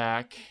comes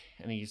back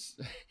and he's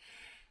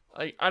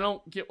I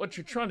don't get what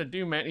you're trying to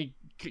do, man. He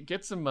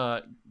gets him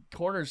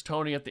corners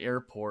Tony at the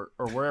airport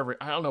or wherever.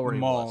 I don't know where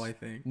he was. Mall, I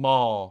think.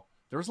 Mall.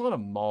 There was a lot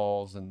of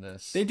malls in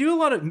this. They do a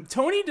lot of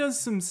Tony does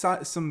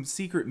some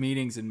secret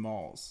meetings in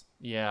malls.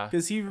 Yeah,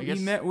 because he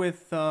met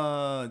with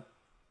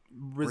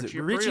Richie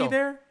Richie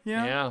there?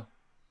 Yeah,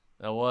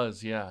 that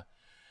was yeah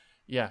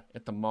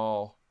at the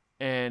mall.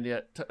 And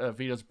yet,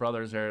 Vito's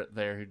brother's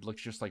there. He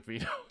looks just like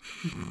Vito.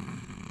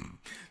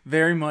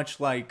 Very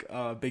much like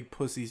Big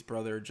Pussy's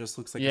brother. Just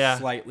looks like a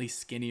slightly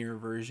skinnier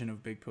version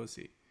of Big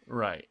Pussy.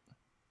 Right.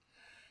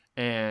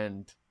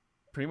 And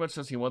pretty much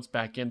says he wants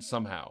back in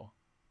somehow.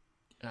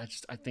 And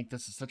I think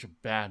this is such a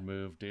bad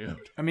move,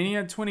 dude. I mean, he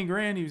had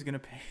 $20,000 he was gonna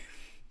pay.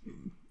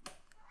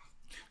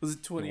 Was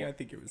it 20? I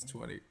think it was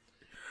 20.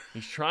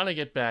 He's trying to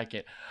get back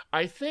in.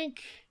 I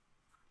think.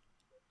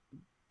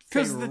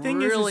 Because the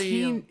thing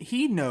is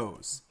he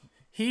knows.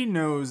 He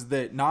knows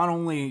that not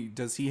only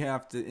does he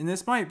have to, and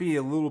this might be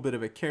a little bit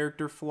of a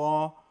character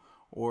flaw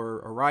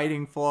or a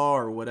writing flaw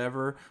or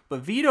whatever,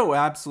 but Vito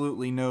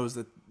absolutely knows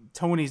that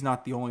Tony's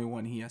not the only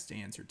one he has to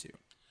answer to.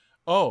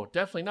 Oh,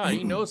 definitely not.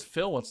 He knows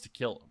Phil wants to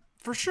kill him.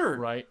 For sure.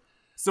 Right?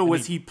 So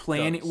was he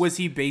planning? Was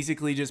he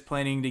basically just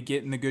planning to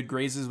get in the good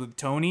graces with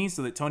Tony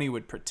so that Tony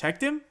would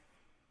protect him?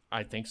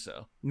 I think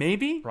so.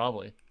 Maybe?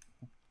 Probably.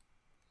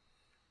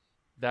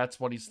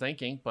 That's what he's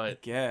thinking, but I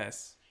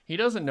guess he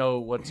doesn't know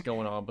what's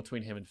going on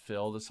between him and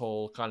Phil. This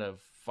whole kind of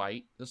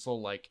fight, this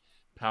whole like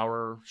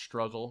power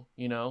struggle,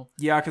 you know?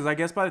 Yeah, because I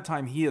guess by the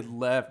time he had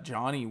left,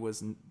 Johnny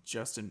wasn't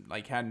just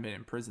hadn't been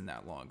in prison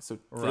that long, so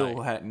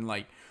Phil hadn't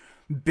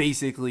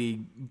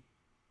basically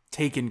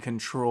taken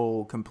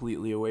control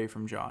completely away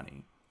from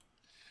Johnny.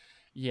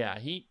 Yeah,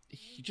 he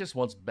just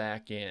wants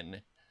back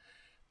in,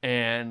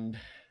 and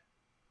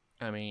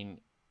I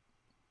mean,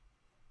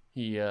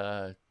 he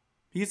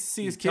gets to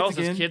see his kids tells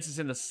again. His kids is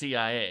in the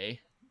CIA,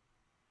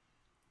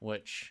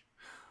 which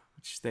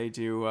they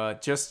do.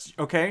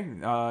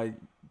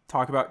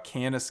 Talk about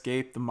can't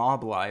escape the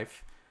mob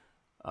life.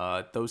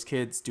 Those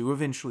kids do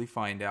eventually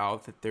find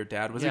out that their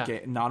dad was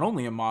not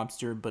only a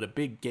mobster but a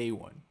big gay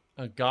one.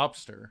 A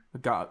gobster. A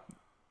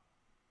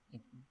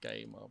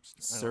gay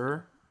mobster.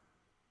 Sir.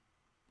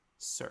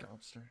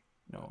 Gobster.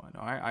 No.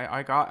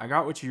 I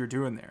got what you're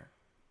doing there,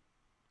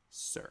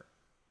 sir.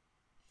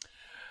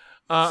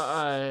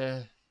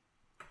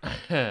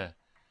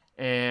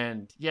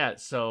 And yeah,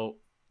 so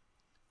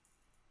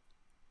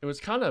it was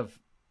kind of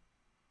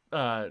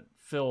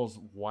Phil's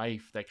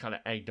wife that kind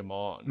of egged him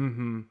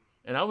on,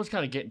 and I was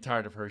kind of getting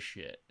tired of her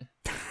shit.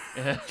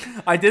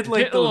 I did a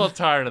little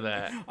tired of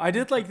that. I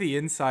did like the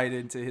insight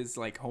into his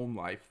home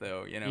life,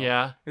 though.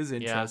 Yeah, it was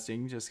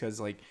interesting just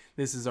because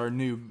this is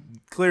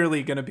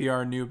clearly going to be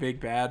our new big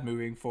bad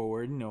moving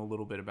forward. Know a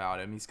little bit about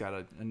him. He's got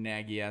a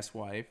naggy ass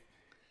wife.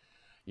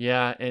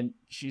 Yeah, and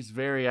she's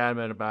very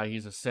adamant about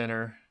he's a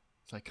sinner.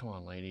 It's like, come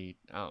on, lady.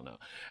 I don't know.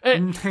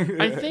 And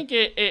I think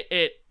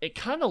it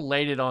kind of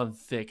laid it on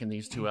thick in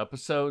these two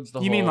episodes.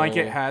 You mean like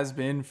it has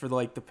been for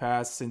the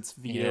past since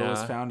Vito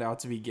was found out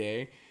to be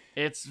gay?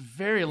 It's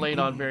very laid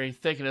on very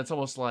thick, and it's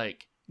almost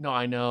like, no,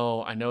 I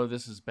know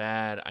this is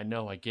bad. I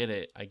get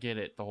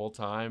it the whole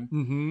time.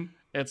 Mm-hmm.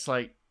 It's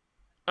like,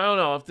 I don't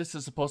know if this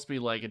is supposed to be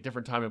like a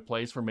different time and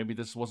place where maybe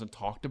this wasn't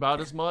talked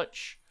about as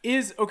much.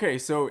 Is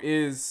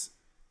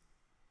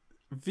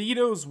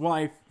Vito's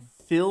wife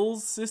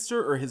Phil's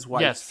sister or his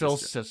wife's sister? Yes,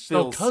 Phil's sister.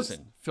 No,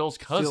 cousin. Phil's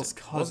cousin. Phil's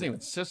cousin. Wasn't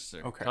even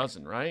sister. Okay.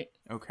 Cousin, right?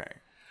 Okay.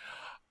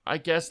 I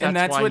guess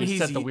that's why he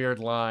said the weird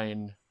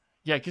line.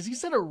 Yeah, because he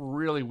said a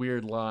really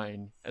weird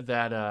line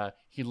that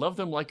he loved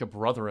them like a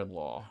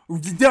brother-in-law.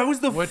 That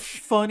was the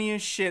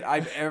funniest shit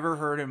I've ever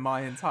heard in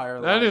my entire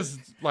life. That is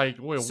wait,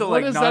 so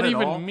what does that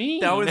even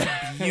mean? That was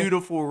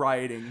beautiful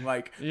writing.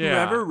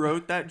 Whoever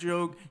wrote that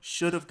joke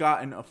should have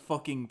gotten a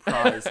fucking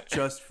prize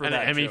just for that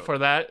joke. An Emmy for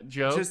that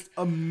joke? Just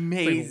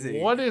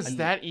amazing. What does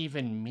that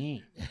even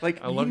mean?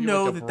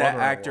 That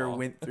actor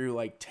went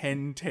through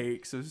 10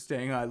 takes of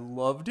saying I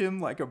loved him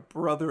like a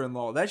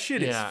brother-in-law. That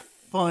shit is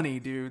funny,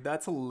 dude.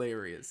 That's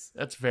hilarious.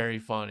 That's very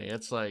funny.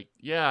 It's like,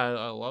 yeah,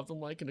 I loved him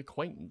like an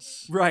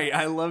acquaintance. Right.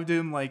 I loved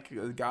him like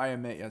a guy I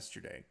met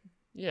yesterday.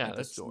 Yeah, at the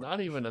that's store. not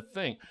even a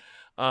thing.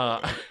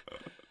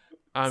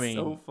 I mean,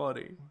 So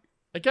funny.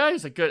 the guy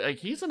is a good. Like,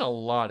 he's in a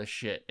lot of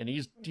shit, and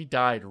he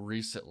died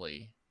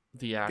recently.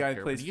 The actor, Guy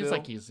that plays but he's Phil?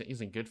 like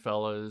he's in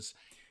Goodfellas.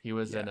 He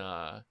was in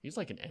Yeah. he's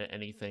like in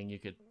anything you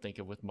could think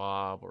of with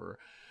Mob, or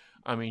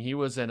I mean, he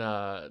was in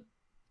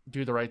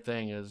Do the Right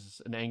Thing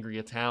as an angry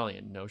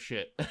Italian. No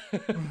shit.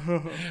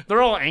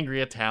 They're all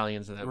angry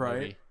Italians in that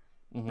Right.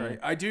 movie.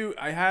 Right.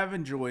 I have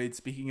enjoyed,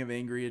 speaking of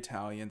angry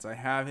Italians, I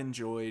have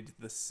enjoyed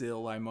the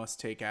Sill I must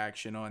take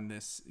action on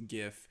this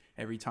gif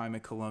every time a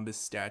Columbus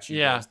statue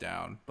goes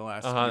down the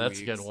last few That's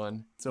weeks. a good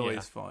one. It's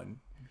always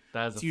fun.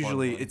 That is It's a fun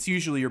usually one. it's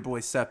usually your boy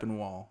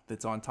Seppenwall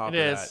that's on top It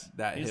of is.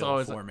 that He's hill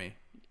always for me.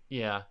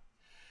 Yeah.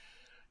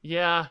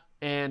 Yeah,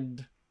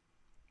 and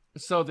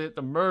so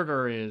the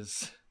murder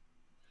is,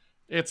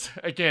 it's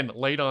again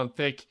laid on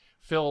thick.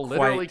 Phil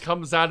literally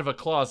comes out of a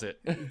closet.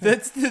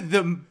 That's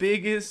the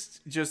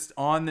biggest just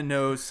on the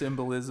nose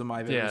symbolism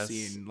I've ever Yes.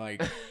 seen.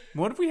 Like,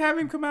 what if we have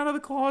him come out of the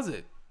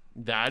closet?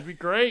 That'd be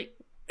great.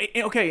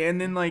 Okay, and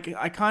then like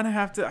I kind of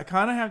have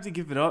to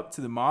give it up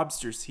to the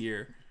mobsters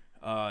here.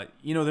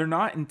 They're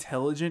not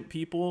intelligent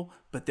people,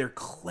 but they're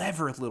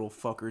clever little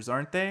fuckers,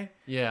 aren't they?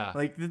 Yeah.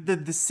 Like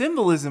the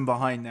symbolism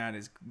behind that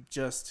is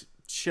just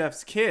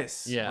chef's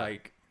kiss. Yeah.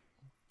 Like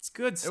it's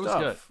good stuff. It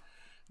was good.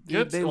 Dude,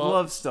 Good they stuff.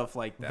 love stuff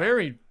like that.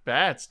 Very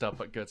bad stuff,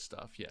 but good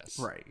stuff. Yes.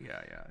 Right.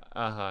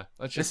 Yeah.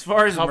 Let's just As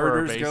far as cover our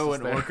murders go bases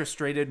and there.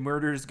 orchestrated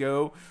murders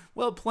go,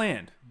 well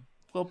planned.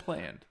 Well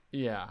planned.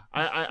 Yeah,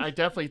 I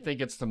definitely think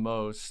it's the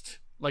most,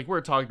 like we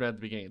were talking about at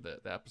the beginning of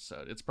the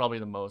episode. It's probably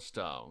the most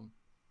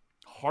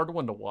hard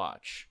one to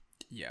watch.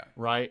 Yeah.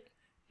 Right.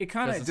 It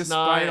kind 'Cause of, it's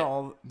despite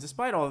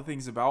not- all the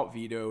things about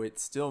Vito, it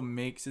still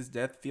makes his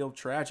death feel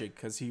tragic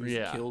because he was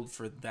Yeah. killed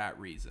for that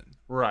reason.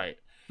 Right.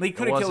 Like, he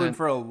could have killed him wasn't-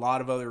 for a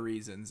lot of other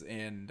reasons,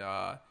 and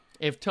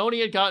If Tony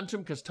had gotten to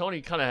him, because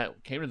Tony kind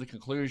of came to the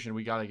conclusion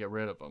we got to get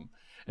rid of him,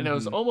 and it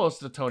was almost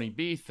the Tony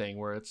B thing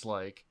where it's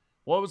like,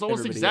 well, it was almost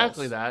Everybody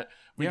exactly else. that.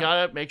 We Yeah.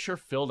 gotta make sure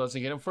Phil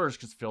doesn't get him first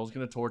because Phil's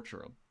gonna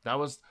torture him. That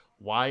was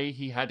why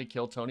he had to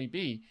kill Tony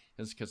B,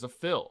 is because of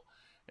Phil.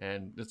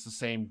 And it's the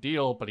same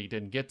deal, but he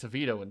didn't get to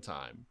Vito in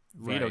time.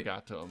 Vito Right.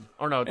 got to him,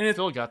 or no, And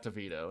Phil got to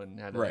Vito and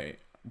had to right.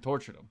 and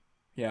tortured him.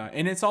 Yeah,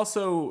 and it's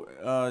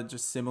also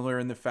just similar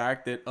in the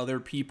fact that other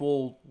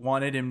people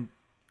wanted him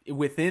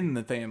within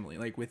the family,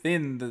 like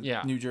within the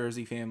Yeah. New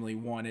Jersey family,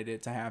 wanted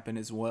it to happen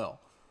as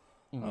well.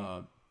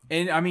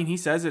 And I mean, he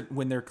says it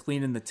when they're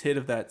cleaning the tit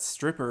of that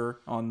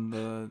stripper on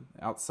the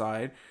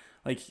outside.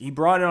 Like, he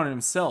brought it on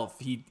himself.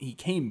 He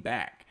came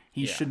back.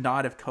 He Yeah. should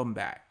not have come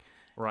back.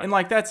 Right. And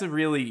like, that's a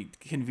really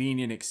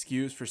convenient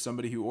excuse for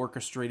somebody who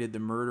orchestrated the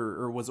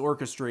murder or was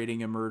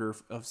orchestrating a murder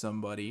of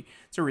somebody.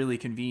 It's a really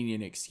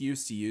convenient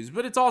excuse to use,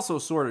 but it's also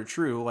sort of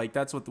true. Like,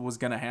 that's what was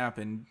going to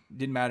happen.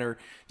 Didn't matter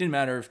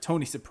if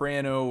Tony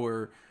Soprano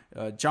or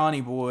Johnny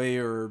Boy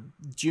or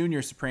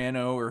Junior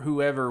Soprano or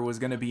whoever was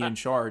going to be in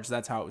charge.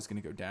 That's how it was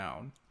going to go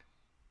down.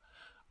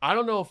 I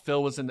don't know if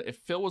Phil was in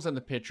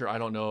the picture. I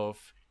don't know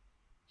if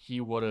he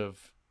would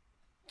have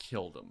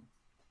killed him,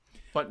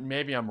 but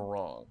maybe I'm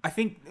wrong. I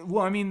think,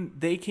 well, I mean,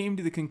 they came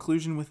to the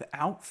conclusion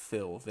without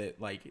Phil that,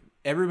 like,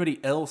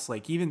 everybody else,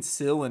 like, even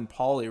Sil and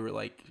Paulie were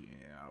like,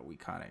 yeah, we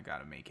kind of got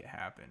to make it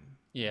happen.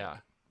 Yeah.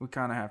 We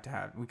kind of have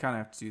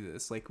to do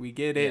this. Like, we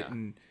get it. Yeah.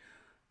 And,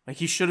 like,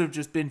 he should have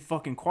just been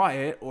fucking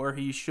quiet, or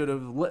he should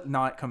have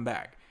not come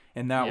back.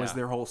 And that was Yeah.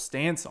 their whole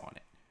stance on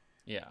it.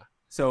 Yeah.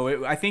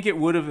 So I think it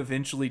would have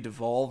eventually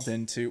devolved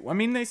into, I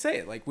mean, they say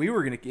it, like, we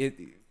were going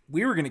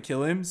to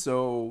kill him.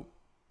 So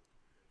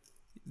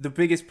the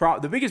biggest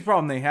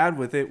problem they had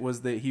with it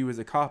was that he was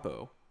a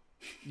capo.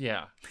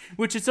 Yeah.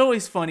 Which, it's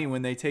always funny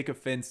when they take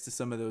offense to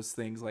some of those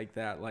things like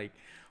that. Like,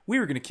 we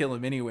were going to kill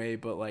him anyway,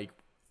 but, like,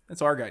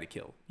 that's our guy to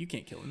kill. You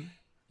can't kill him.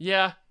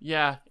 Yeah.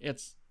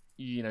 It's,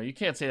 you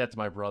can't say that to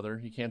my brother.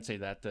 You can't say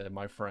that to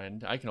my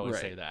friend. I can always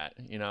Right. say that,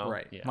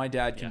 Right. Yeah. My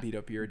dad can Yeah. beat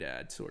up your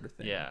dad, sort of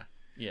thing. Yeah.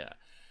 Yeah.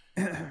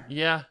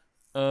 Yeah.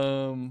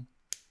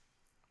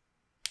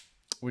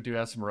 We do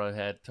have some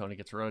Roadhead. Tony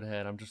gets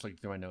Roadhead. I'm just looking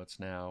through my notes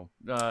now.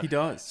 He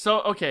does.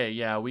 So, okay,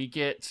 yeah, we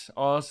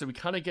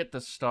kind of get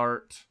the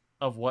start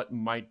of what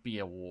might be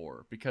a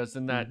war, because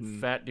then that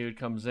fat dude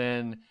comes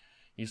in,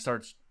 he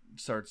starts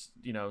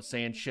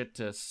saying shit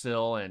to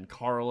Sil and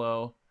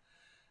Carlo,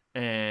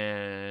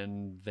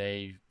 and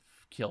they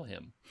kill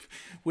him.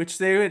 Which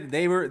they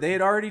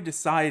had already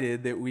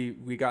decided that we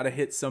got to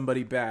hit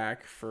somebody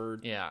back for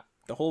Yeah.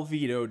 the whole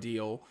Vito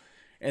deal,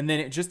 and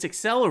then it just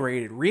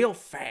accelerated real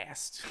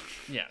fast.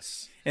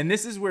 Yes. And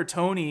this is where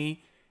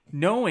Tony,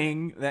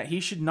 knowing that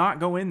he should not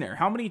go in there.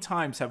 How many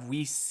times have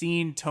we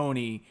seen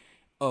Tony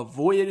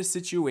avoid a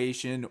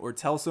situation or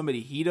tell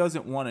somebody he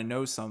doesn't want to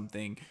know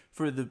something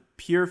for the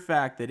pure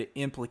fact that it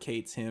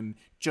implicates him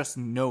just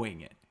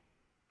knowing it?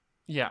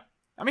 Yeah.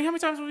 I mean, how many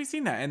times have we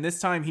seen that? And this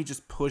time he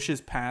just pushes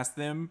past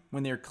them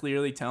when they're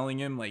clearly telling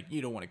him, like,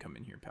 you don't want to come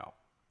in here, pal.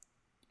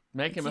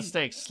 Making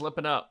mistakes,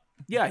 slipping up.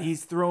 Yeah,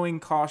 he's throwing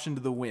caution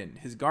to the wind.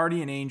 His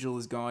guardian angel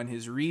is gone.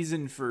 His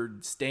reason for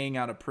staying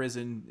out of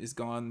prison is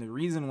gone. The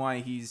reason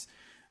why he's,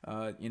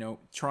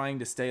 trying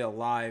to stay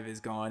alive is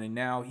gone. And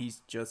now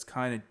he's just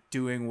kind of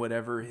doing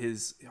whatever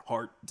his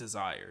heart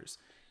desires.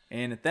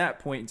 And at that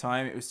point in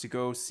time, it was to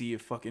go see a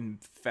fucking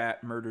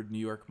fat murdered New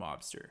York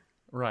mobster.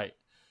 Right.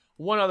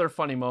 One other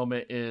funny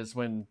moment is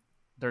when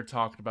they're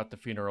talking about the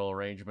funeral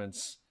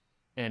arrangements,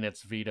 and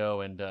it's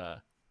Vito and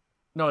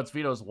it's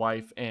Vito's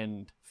wife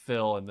and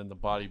Phil, and then the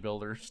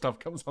bodybuilder stuff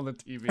comes on the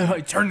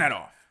TV. Turn that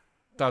off.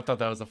 Thought that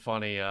was a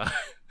funny.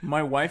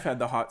 My wife had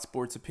the hot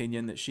sports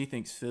opinion that she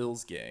thinks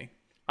Phil's gay.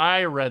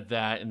 I read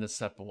that in the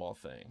Sepinwall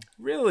thing.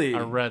 Really? I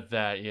read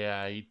that,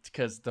 yeah,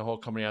 because the whole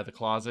coming out of the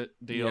closet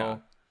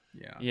deal.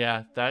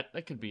 Yeah,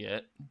 that could be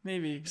it.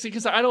 Maybe. See,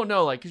 because I don't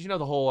know, because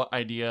the whole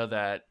idea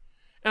that,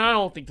 and I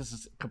don't think this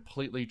is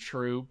completely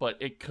true, but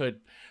it could.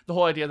 The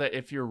whole idea that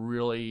if you're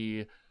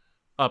really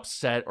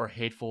upset or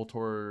hateful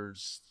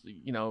towards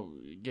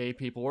gay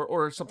people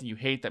or something you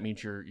hate, that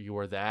means you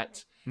are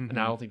that. And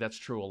I don't think that's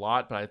true a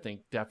lot, but I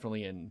think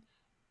definitely in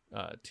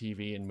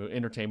TV and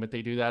entertainment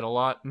they do that a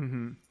lot.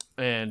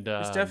 And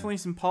there's definitely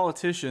some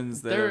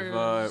politicians that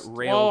have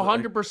railed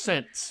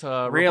 100%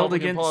 railed Republican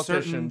against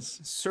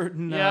politicians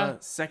certain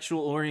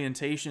sexual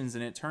orientations,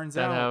 and it turns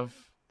out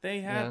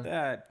they had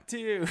that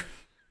too.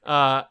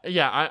 That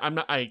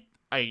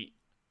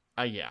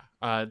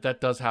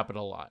does happen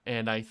a lot,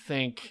 and I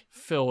think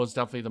Phil was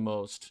definitely the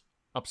most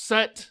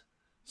upset.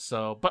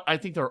 So, but I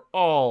think they're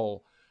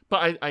all.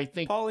 But I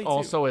think Pauly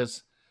also too.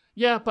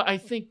 But I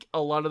think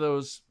a lot of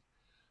those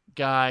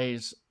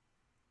guys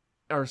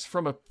are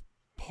from a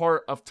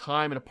part of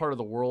time and a part of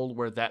the world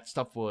where that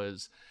stuff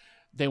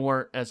they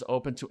weren't as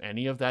open to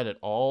any of that at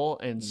all,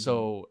 and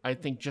so I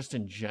think just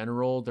in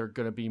general they're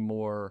going to be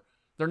more.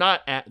 They're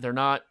not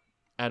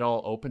at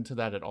all open to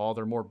that at all.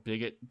 They're more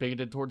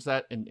bigoted towards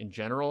that in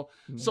general.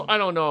 So I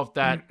don't know if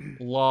that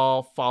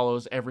law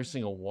follows every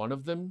single one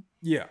of them.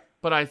 Yeah.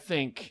 But I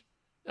think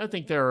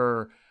there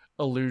are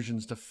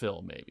allusions to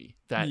Phil, maybe,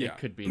 that it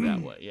could be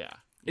that way. Yeah.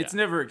 It's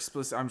never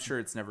explicit. I'm sure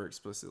it's never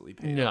explicitly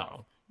paid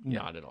off.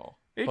 Not at all.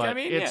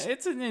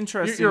 It's an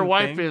interesting your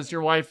wife thing.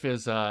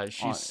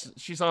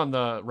 She's on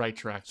the right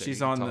track there.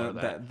 She's on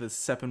the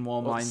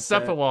Sepinwall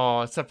mindset.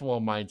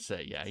 Sepinwall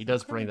mindset. Yeah, he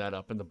does bring that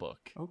up in the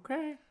book.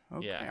 Okay.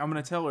 Yeah. I'm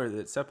gonna tell her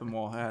that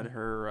Sepinwall had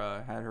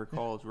her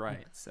calls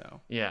right. So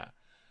yeah,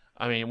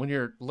 I mean, when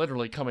you're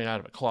literally coming out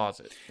of a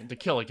closet to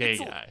kill a gay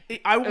guy,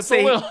 I will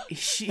say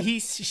she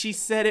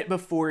said it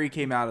before he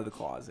came out of the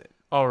closet.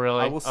 Oh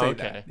really? I will say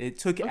that it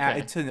took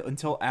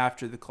until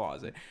after the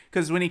closet,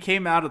 because when he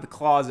came out of the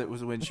closet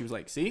was when she was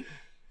like, "See,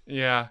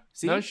 yeah,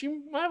 see, no, she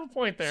might have a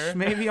point there. She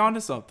may be onto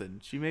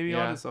something.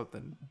 Onto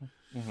something."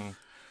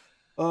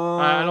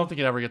 I don't think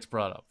it ever gets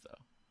brought up though.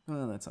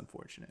 Well, that's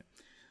unfortunate.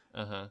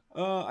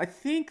 I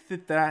think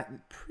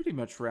that pretty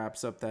much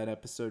wraps up that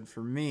episode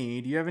for me.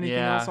 Do you have anything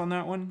else on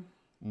that one?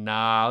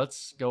 Nah,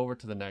 let's go over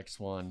to the next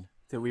one.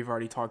 That we've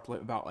already talked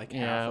about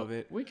half of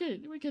it. We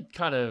could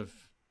kind of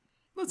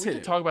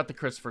talk about the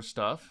Christopher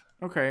stuff.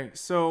 Okay,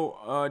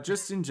 so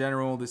just in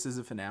general, this is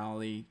a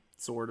finale,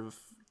 sort of.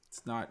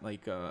 It's not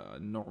like a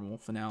normal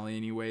finale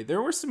anyway.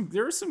 There was some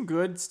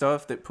good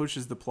stuff that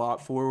pushes the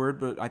plot forward,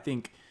 but I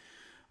think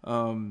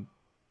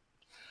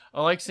I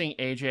like seeing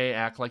AJ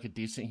act like a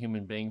decent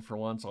human being for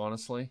once,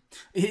 honestly.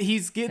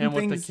 He's getting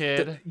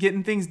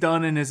things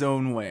done in his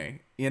own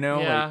way,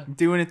 like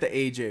doing it the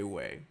AJ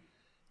way.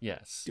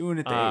 Yes. Doing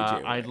it the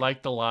AJ way. I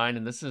like the line,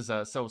 and this is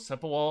so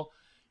Sepinwall,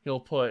 he'll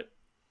put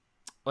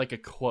like a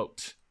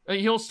quote.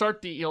 He'll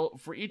start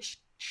for each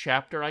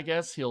chapter, I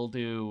guess, he'll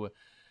do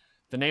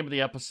the name of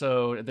the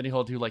episode, and then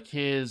he'll do like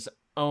his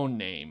own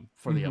name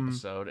for the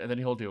episode, and then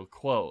he'll do a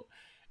quote.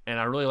 And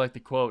I really like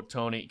the quote,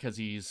 Tony, because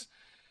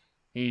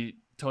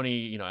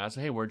Tony, asks,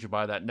 "Hey, where'd you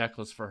buy that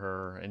necklace for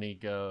her?" And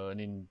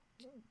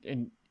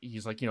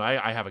he's like,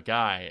 I have a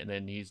guy. And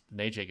then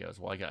AJ goes,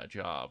 "Well, I got a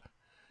job."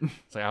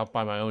 It's like, "I'll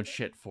buy my own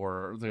shit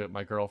for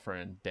my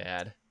girlfriend,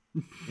 Dad.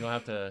 You don't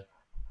have to."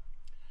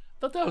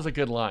 Thought that was a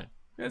good line.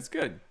 That's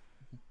good.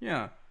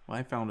 Yeah. Well,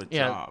 I found a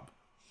job.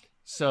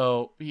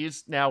 So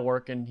he's now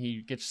working.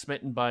 He gets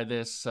smitten by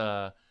this.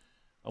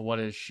 What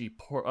is she?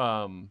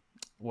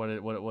 What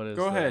is?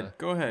 Go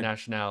ahead.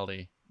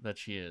 Nationality that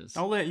she is.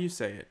 I'll let you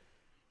say it.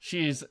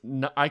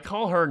 I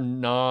call her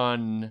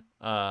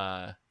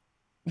non-Carla.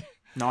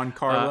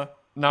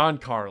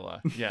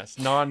 Non-Carla. Yes,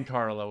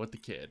 non-Carla with the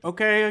kid.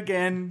 Okay,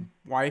 again,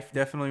 wife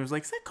definitely was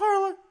like, "Is that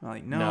Carla?" I'm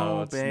like,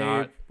 no, it's babe,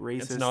 not.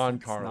 Racist. It's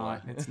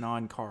non-Carla. It's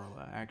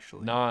non-Carla,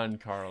 actually.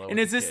 Non-Carla. And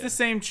is this the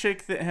same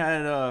chick that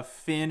had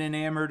Finn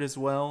enamored as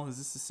well? Is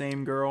this the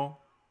same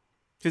girl?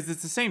 Because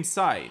it's the same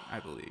site, I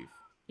believe.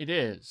 It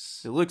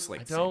is. It looks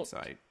like the same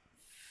site.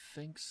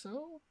 Think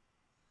so?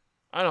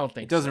 I don't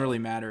think it doesn't really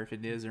matter if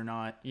it is or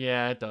not.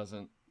 Yeah, it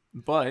doesn't.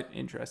 But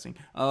interesting.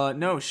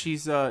 No,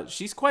 she's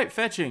quite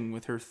fetching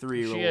with her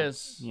 3-year-old. She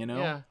is.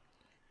 Yeah.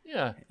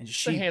 Yeah, and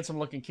it's a handsome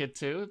looking kid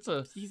too. It's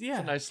a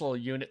nice little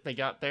unit they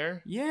got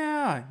there.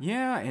 Yeah,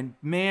 yeah, and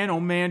man, oh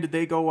man, did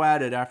they go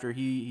at it after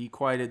he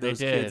quieted those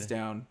kids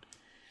down.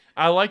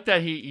 I like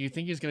that you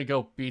think he's gonna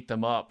go beat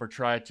them up or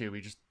try to.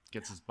 He just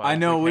gets his butt. I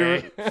know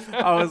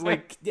I was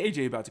like,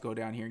 AJ about to go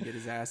down here and get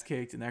his ass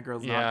kicked, and that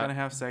girl's not gonna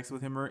have sex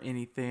with him or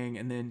anything.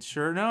 And then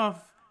sure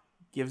enough,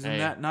 gives him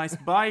that nice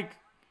bike.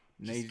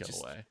 And they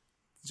just go away.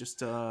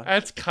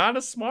 That's kind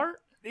of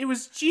smart. It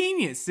was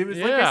genius. It was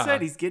like I said,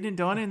 he's getting it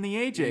done in the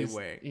AJ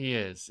way. He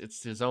is.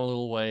 It's his own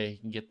little way he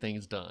can get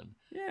things done.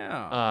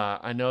 Yeah.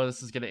 I know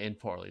this is gonna end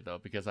poorly though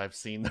because I've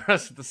seen the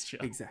rest of this show.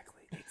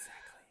 Exactly.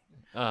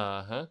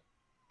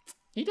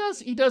 He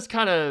does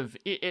kind of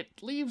it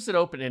leaves it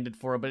open ended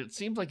for him, but it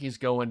seems like he's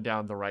going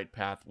down the right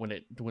path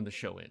when the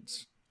show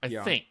ends. I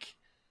think.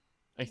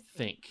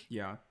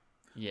 Yeah.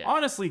 Yeah.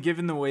 Honestly,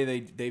 given the way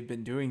they've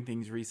been doing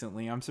things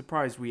recently, I'm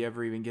surprised we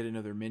ever even get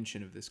another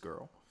mention of this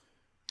girl.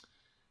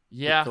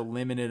 Yeah. With the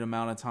limited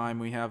amount of time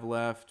we have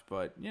left,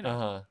 but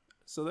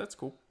so that's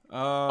cool.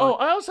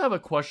 I also have a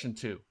question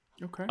too.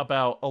 Okay.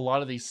 About a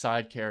lot of these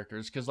side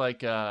characters, because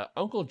like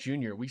Uncle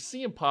Junior, we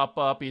see him pop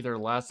up either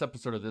last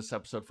episode or this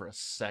episode for a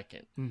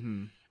second,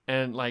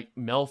 and like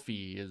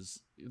Melfi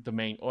is the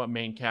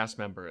main cast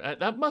member.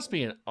 That must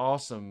be an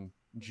awesome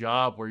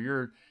job where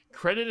you're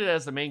credited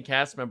as the main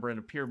cast member and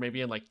appear maybe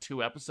in like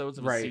 2 episodes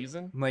of a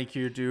season. Like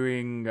you're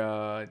doing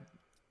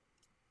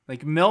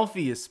like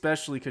Melfi,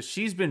 especially because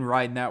she's been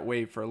riding that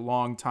wave for a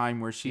long time,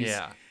 where she's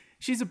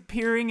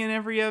appearing in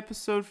every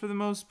episode for the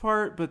most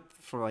part, but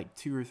for like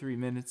 2 or 3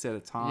 minutes at a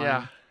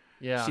time.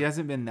 Yeah. She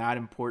hasn't been that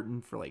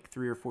important for like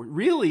 3 or 4.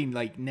 Really,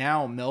 like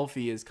now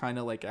Melfi is kind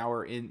of like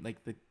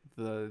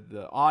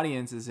the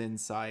audience's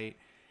insight,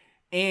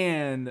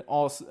 and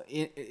also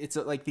it's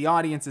like the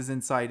audience's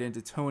insight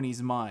into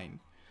Tony's mind.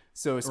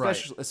 So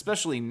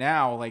especially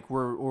now, like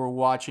we're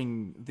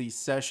watching these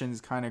sessions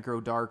kind of grow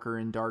darker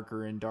and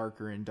darker and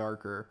darker and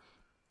darker,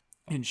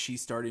 and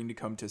she's starting to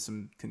come to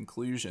some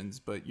conclusions.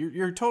 But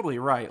you're totally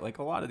right. Like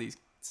a lot of these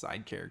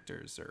side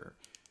characters are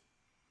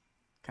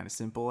kind of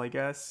simple, I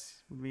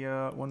guess would be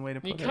one way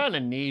to put it. You kind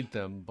of need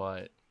them,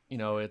 but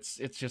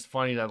it's just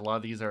funny that a lot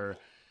of these are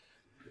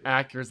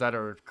actors that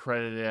are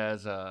credited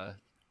as full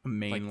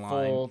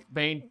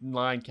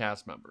mainline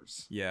cast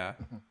members. Yeah.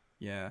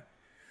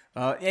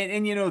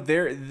 And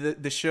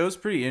the show's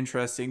pretty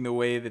interesting the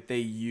way that they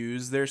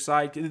use their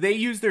side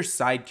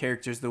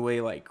characters the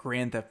way like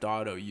Grand Theft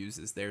Auto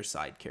uses their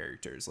side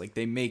characters. Like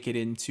they make it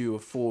into a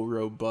full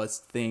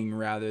robust thing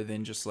rather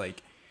than just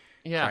like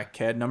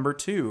crackhead number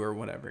 2 or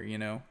whatever,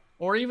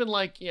 Or even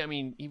like oh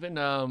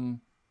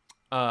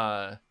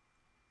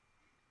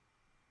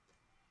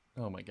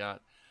my god.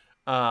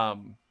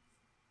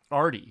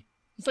 Artie.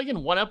 He's like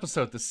in 1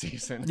 episode this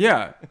season.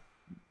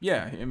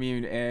 Yeah, I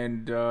mean,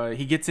 and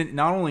he gets in.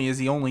 Not only is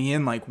he only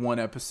in like 1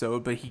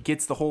 episode, but he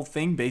gets the whole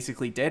thing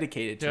basically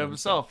dedicated to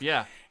himself.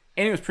 Yeah,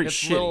 and it was pretty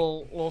shitty.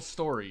 Little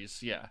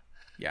stories. Yeah,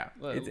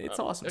 it's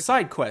awesome. Okay.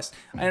 Side quest,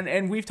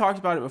 and we've talked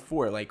about it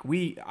before. Like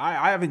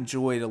I have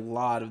enjoyed a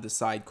lot of the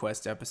side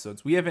quest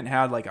episodes. We haven't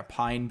had like a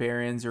Pine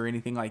Barrens or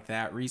anything like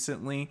that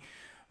recently,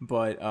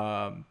 but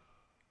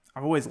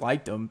I've always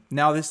liked them.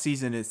 Now this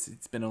season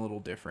it's been a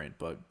little different,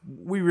 but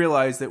we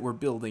realize that we're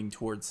building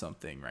towards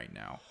something right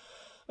now.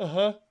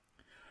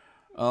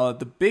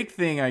 The big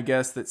thing, I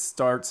guess, that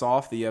starts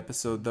off the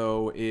episode,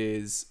 though,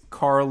 is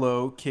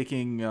Carlo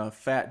kicking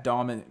Fat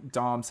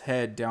Dom's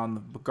head down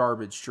the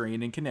garbage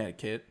drain in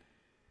Connecticut,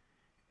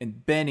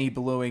 and Benny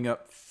blowing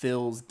up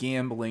Phil's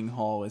gambling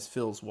hall as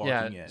Phil's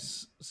walking in.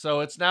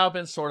 So it's now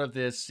been sort of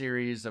this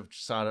series of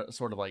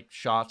sort of like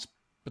shots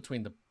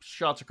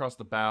across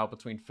the bow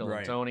between Phil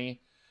and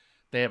Tony.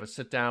 They have a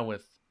sit down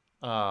with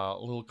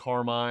little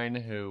Carmine,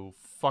 who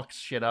fucks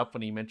shit up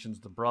when he mentions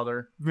the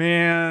brother.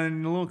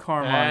 Man, little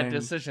Carmine. Bad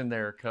decision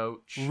there,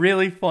 coach.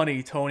 Really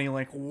funny, Tony.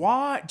 Like,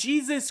 why?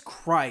 Jesus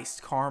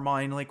Christ,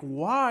 Carmine. Like,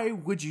 why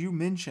would you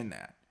mention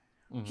that?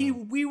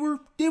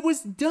 It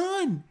was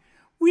done.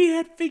 We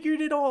had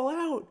figured it all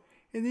out.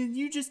 And then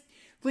you just,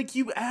 like,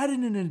 you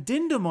added an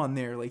addendum on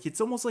there. Like, it's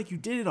almost like you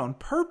did it on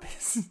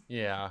purpose.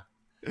 Yeah.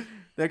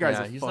 That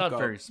guy's he's not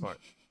very smart.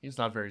 He's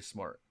not very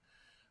smart.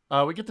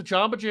 We get the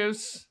Jamba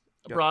Juice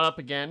brought up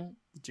again.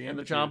 And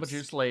the Jamba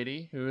Juice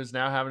lady, who is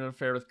now having an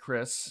affair with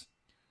Chris.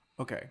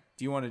 Okay.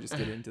 Do you want to just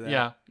get into that?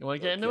 Yeah. You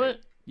want to get into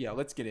it? Yeah,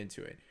 let's get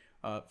into it.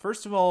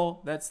 First of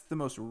all, that's the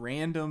most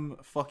random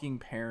fucking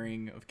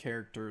pairing of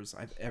characters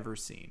I've ever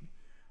seen.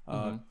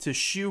 To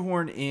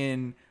shoehorn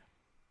in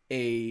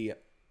a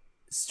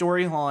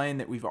storyline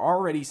that we've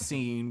already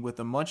seen with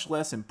a much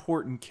less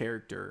important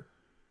character.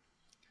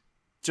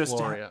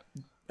 Gloria.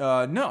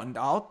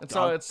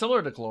 It's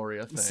similar to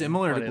Gloria thing.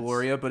 Similar to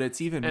Gloria, but it's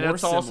even more similar. And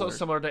it's also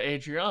similar. Similar to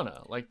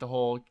Adriana, like the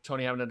whole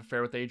Tony having an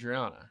affair with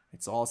Adriana.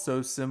 It's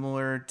also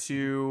similar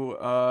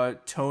to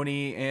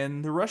Tony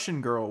and the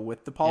Russian girl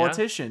with the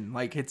politician. Yeah.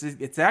 Like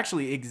it's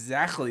actually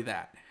exactly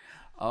that.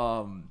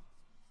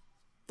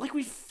 like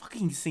we've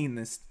fucking seen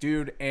this,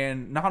 dude.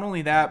 And not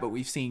only that, but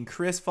we've seen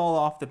Chris fall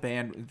off the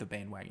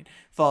bandwagon,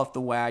 fall off the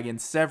wagon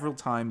several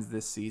times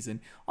this season.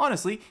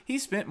 Honestly, he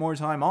spent more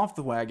time off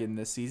the wagon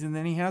this season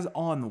than he has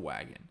on the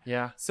wagon.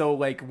 Yeah. So,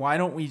 like, why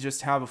don't we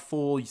just have a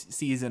full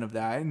season of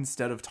that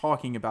instead of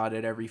talking about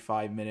it every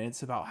 5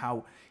 minutes about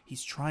how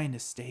he's trying to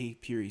stay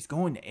pure. He's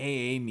going to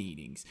AA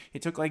meetings.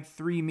 It took like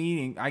 3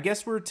 meetings. I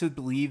guess we're to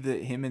believe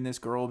that him and this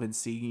girl have been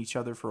seeing each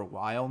other for a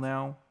while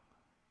now.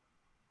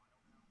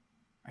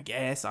 I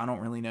guess. I don't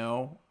really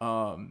know.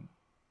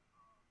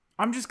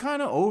 I'm just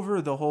kind of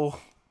over the whole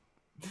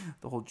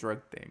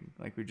drug thing.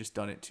 Like, we've just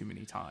done it too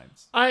many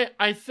times.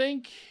 I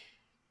think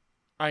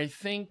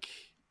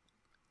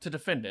to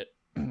defend it,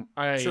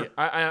 Sure.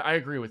 I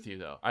agree with you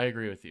though. I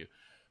agree with you,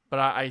 but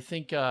I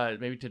think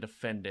maybe to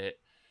defend it,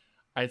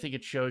 I think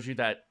it shows you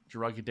that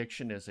drug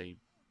addiction is a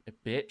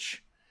bitch,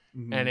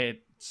 and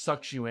it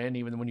sucks you in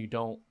even when you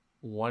don't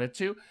want it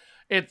to.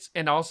 It's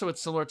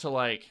similar to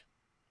like,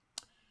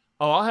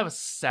 oh, I'll have a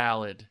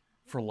salad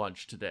for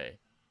lunch today,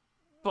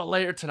 but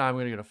later tonight I'm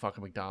gonna go to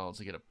fucking McDonald's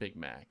and get a Big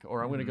Mac,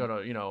 or I'm gonna go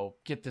to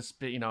get this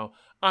bit. I'm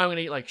gonna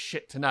eat like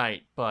shit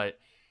tonight, but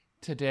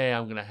today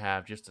I'm gonna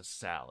have just a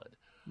salad.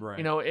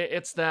 Right.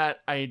 It's that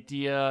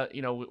idea.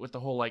 With the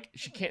whole like,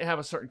 she can't have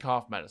a certain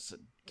cough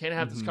medicine, can't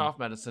have this cough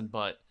medicine,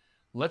 but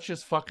let's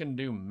just fucking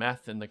do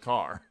meth in the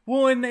car.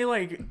 Well,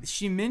 and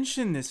she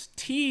mentioned this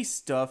tea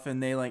stuff,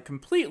 and they like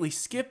completely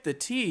skipped the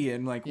tea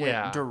and like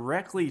went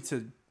directly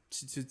to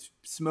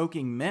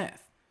smoking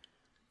meth.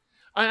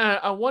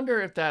 I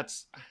wonder if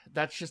that's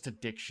just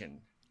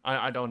addiction.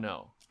 I don't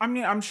know. I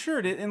mean, I'm sure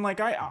it is, and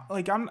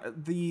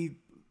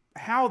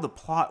how the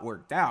plot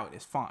worked out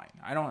is fine.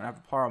 I don't have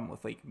a problem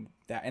with like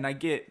that, and I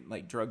get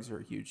like drugs are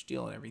a huge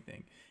deal and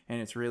everything, and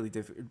it's really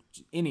difficult.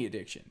 Any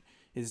addiction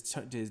is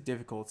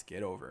difficult to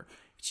get over.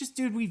 It's just,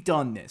 dude, we've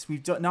done this.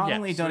 We've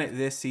only done it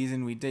this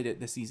season. We did it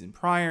the season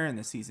prior and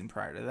the season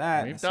prior to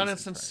that. We've done it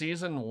since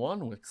season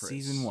 1 with Chris.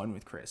 Season 1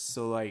 with Chris.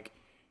 So like,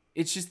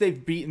 it's just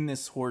they've beaten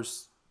this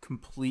horse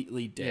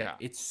completely dead. Yeah.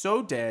 It's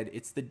so dead.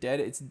 It's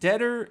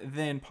deader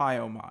than Pai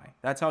Oh My.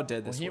 That's how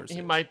dead this horse is.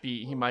 He might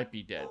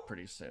be dead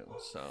pretty soon.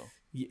 So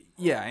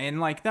yeah,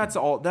 and like that's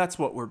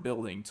what we're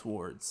building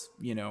towards.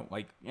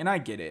 Like, and I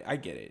get it,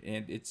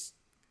 and it's.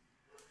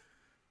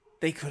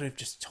 They could have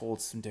just told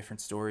some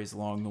different stories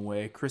along the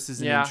way. Chris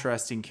is an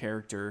interesting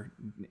character.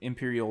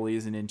 Imperioli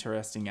is an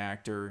interesting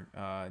actor.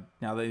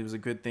 Now that it was a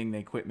good thing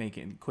they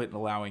quit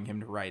allowing him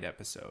to write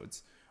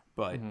episodes.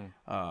 But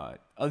other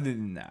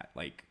than that,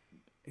 like,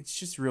 it's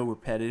just real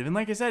repetitive. And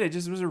like I said, it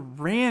just was a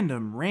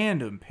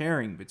random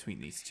pairing between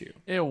these two.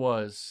 It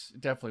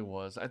definitely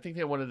was. I think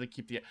they wanted to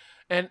keep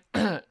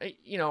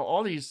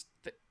all these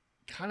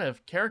kind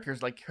of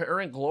characters, like her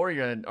and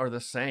Gloria, are the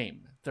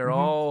same. They're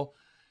all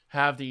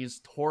have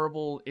these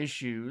horrible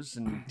issues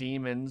and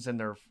demons, and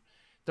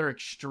they're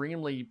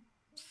extremely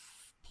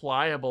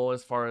pliable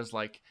as far as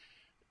like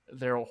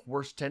their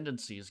worst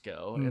tendencies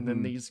go. And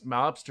then these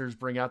mobsters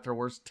bring out their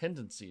worst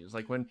tendencies.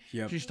 Like when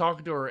she's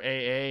talking to her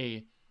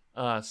AA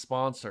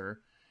sponsor,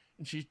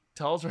 and she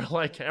tells her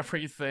like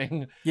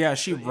everything. Yeah,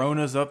 she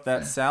Ronas up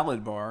that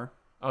salad bar.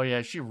 Oh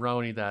yeah, she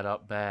Roni that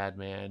up bad,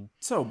 man.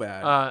 So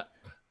bad.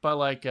 But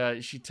like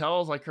she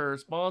tells like her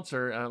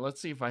sponsor,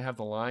 let's see if I have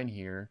the line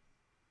here.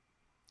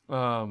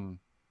 I'm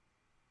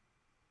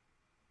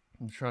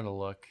trying to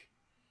look.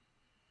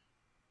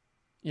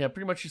 Yeah,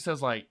 pretty much she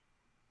says like,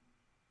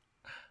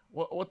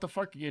 what the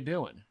fuck are you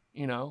doing?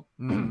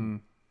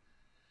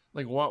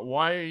 Like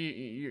why are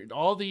you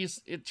all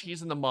these?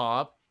 He's in the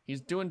mob.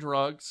 He's doing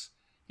drugs.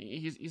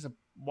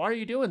 Why are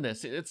you doing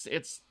this?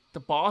 It's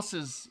the boss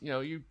is,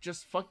 you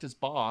just fucked his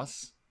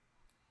boss.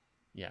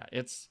 Yeah,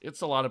 it's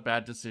a lot of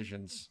bad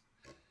decisions.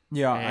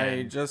 Yeah,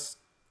 a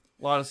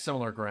lot of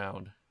similar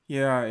ground.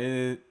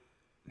 Yeah,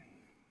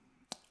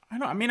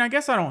 I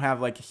guess I don't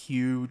have like a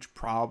huge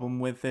problem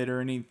with it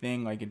or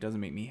anything. Like, it doesn't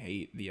make me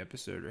hate the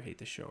episode or hate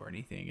the show or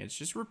anything. It's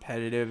just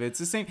repetitive. It's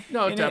the same.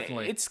 No,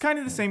 definitely. It's kind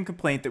of the same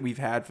complaint that we've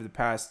had for the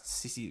past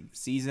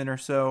season or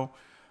so.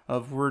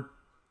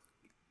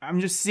 I'm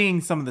just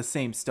seeing some of the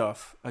same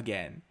stuff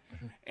again.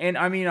 And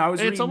I mean,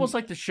 it's almost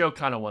like the show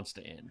kind of wants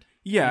to end.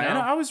 Yeah, and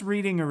I was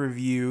reading a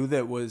review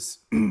that was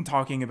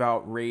talking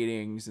about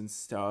ratings and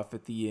stuff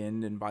at the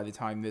end, and by the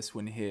time this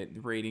one hit,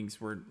 the ratings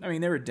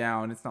they were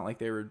down. It's not like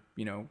they were,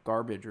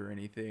 garbage or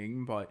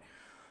anything, but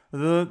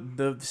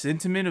the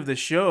sentiment of the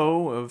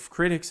show, of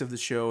critics of the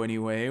show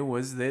anyway,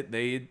 was that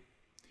they had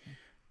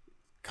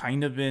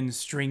kind of been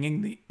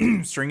stringing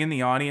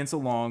the audience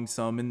along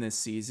some in this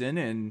season,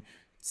 and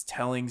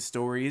telling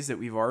stories that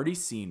we've already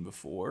seen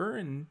before,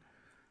 and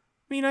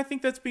I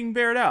think that's being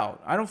bared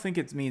out. I don't think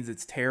it means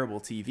it's terrible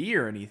TV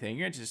or anything.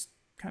 It just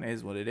kind of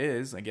is what it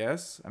is, I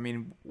guess. I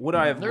mean, would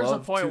I have There's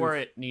loved a point to where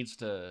it needs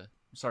to...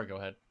 Sorry, go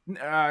ahead.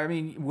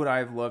 Would I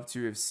have loved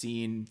to have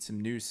seen some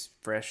new,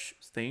 fresh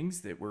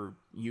things that were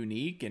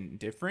unique and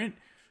different?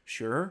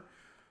 Sure.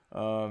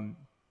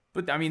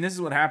 But, this is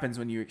what happens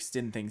when you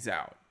extend things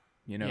out,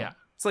 Yeah.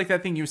 It's like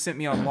that thing you sent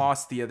me on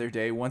Lost the other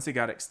day. Once it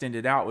got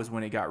extended out was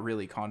when it got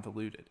really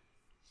convoluted.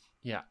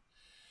 Yeah.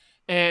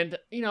 And,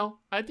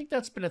 I think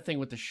that's been a thing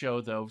with the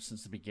show, though,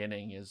 since the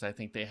beginning, is I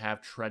think they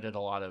have treaded a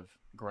lot of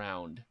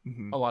ground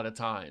a lot of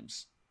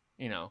times,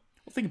 Well,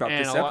 think about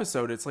And this a lot-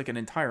 episode. It's like an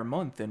entire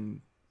month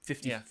and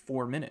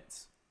 54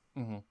 minutes.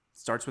 Mm-hmm.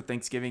 Starts with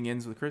Thanksgiving,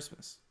 ends with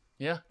Christmas.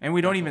 Yeah. And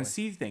we don't even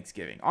definitely. see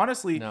Thanksgiving.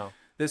 Honestly, No.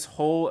 this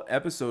whole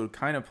episode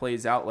kind of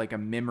plays out like a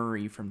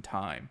memory from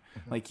time.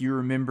 Like, you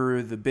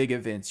remember the big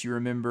events. You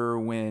remember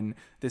when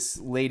this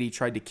lady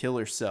tried to kill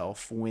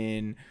herself,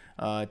 when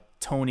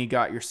Tony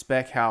got your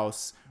spec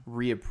house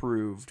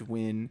reapproved,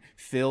 when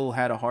Phil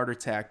had a heart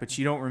attack, but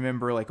you don't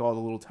remember like all the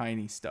little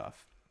tiny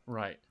stuff,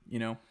 Right.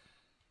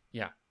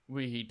 Yeah.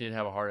 He did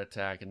have a heart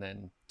attack, and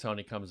then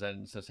Tony comes in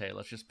and says, hey,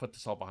 let's just put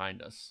this all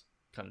behind us,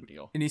 kind of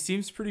deal. And he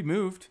seems pretty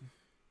moved.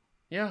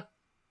 Yeah.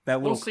 That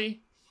We'll little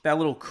see. that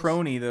little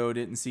crony though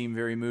didn't seem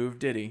very moved,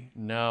 did he?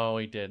 No,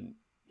 he didn't.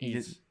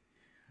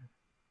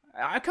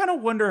 I kind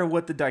of wonder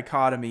what the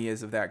dichotomy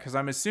is of that, because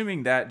I'm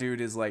assuming that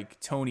dude is like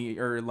Tony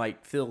or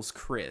like Phil's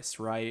Chris,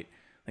 right?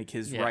 Like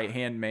his right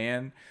hand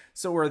man.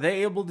 So are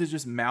they able to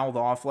just mouth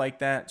off like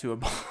that to a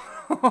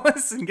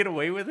boss and get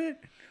away with it?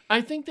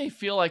 I think they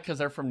feel like, because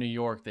they're from New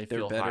York, they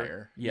feel Better.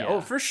 higher. Yeah.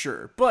 Oh, for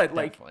sure. But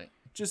like Definitely.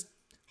 just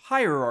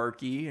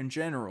hierarchy in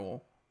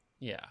general.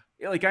 Yeah.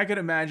 Like, I could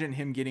imagine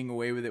him getting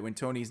away with it when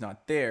Tony's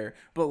not there.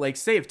 But like,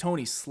 say if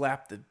Tony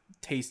slapped the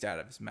taste out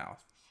of his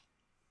mouth,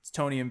 is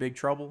Tony in big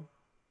trouble?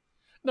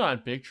 Not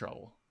in big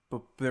trouble.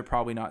 But they're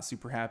probably not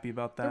super happy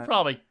about that. They're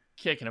probably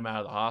kicking him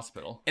out of the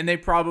hospital. And they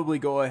probably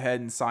go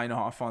ahead and sign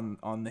off on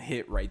the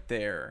hit right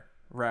there,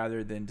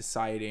 rather than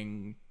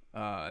deciding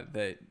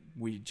that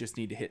we just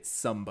need to hit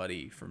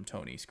somebody from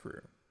Tony's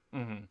crew.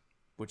 Mm-hmm.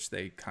 Which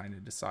they kind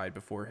of decide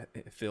before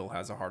Phil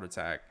has a heart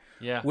attack.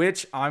 Yeah.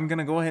 Which, I'm going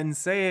to go ahead and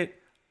say it,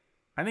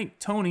 I think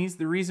Tony's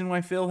the reason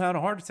why Phil had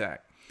a heart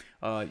attack.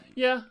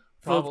 Yeah,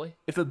 probably.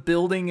 If a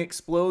building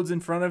explodes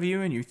in front of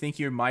you and you think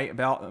you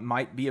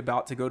might be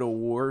about to go to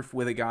war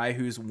with a guy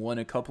who's won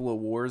a couple of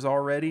wars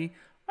already,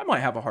 I might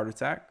have a heart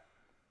attack.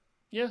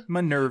 Yeah.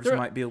 My nerves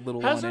might be a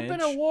little Has on there edge.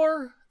 been a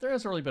war? There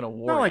hasn't really been a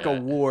war. Not like yet.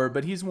 a war,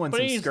 but he's won But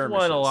some he's skirmishes.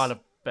 won a lot of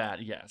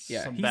yes.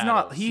 Yeah, some he's battles.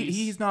 not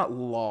he's not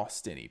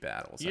lost any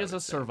battles. He I is would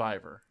a say.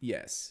 survivor.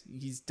 Yes,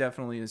 he's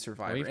definitely a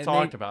survivor. We've And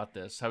talked they- about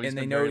this. How he's and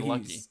they been know very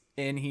lucky.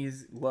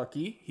 he's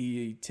lucky.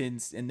 He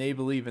tends, and they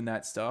believe in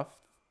that stuff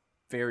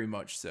very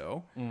much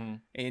so. Mm-hmm.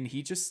 And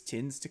he just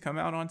tends to come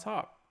out on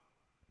top.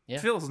 Yeah.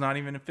 Phil's not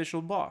even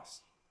official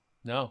boss.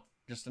 No,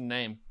 just a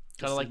name. Kind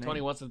Just of a like Tony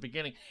name. was at the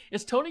beginning.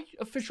 Is Tony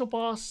official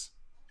boss?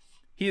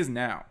 He is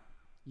now.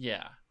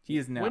 Yeah. He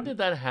is now. When did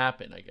that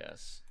happen? I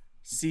guess.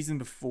 Season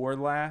before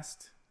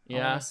last? I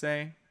Yeah. want to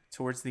say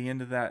towards the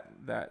end of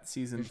that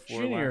season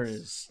before Junior last.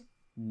 is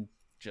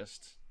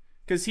just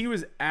Because he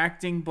was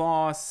acting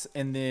boss,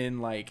 and then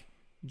like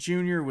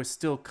Junior was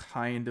still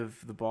kind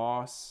of the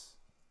boss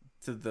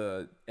to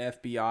the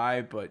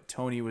FBI, but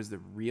Tony was the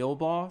real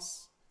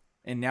boss,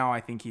 and now I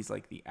think he's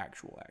like the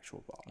actual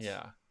boss.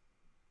 yeah.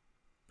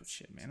 But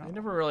shit, man, I I don't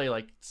never know. really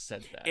like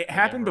said that. It Like,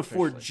 happened ever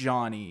before officially.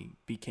 Johnny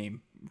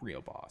became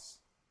real boss.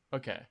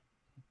 Okay.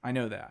 I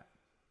know that.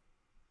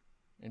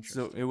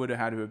 Interesting. So it would have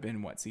had to have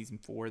been what, season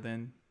 4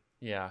 then,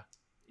 yeah.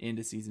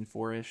 into season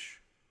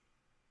 4-ish.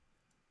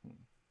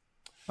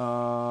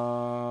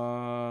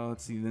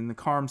 Let's see. Then the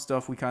Carm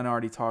stuff we kind of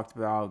already talked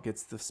about,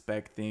 gets the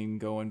spec thing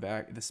going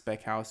back, the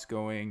spec house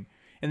going,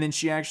 and then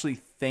she actually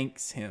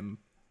thanks him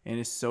and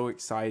is so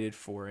excited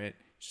for it,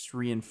 just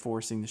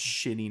reinforcing the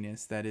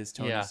shittiness that is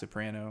Tony Yeah.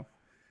 Soprano.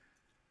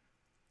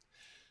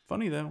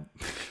 Funny though.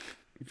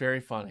 Very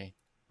funny.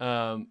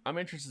 I'm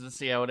interested to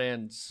see how it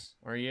ends.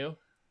 Are you?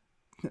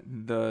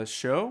 The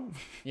show,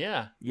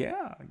 Yeah.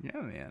 yeah,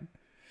 man.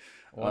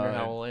 I wonder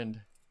how it'll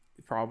end.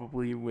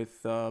 Probably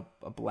with a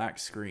black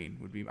screen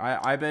would be.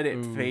 I bet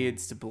it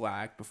fades to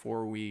black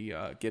before we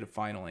get a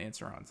final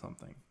answer on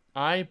something.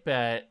 I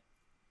bet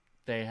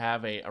they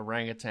have a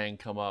orangutan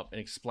come up and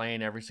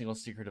explain every single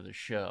secret of the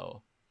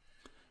show.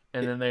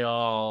 And then they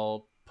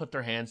all put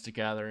their hands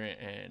together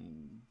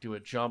and do a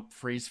jump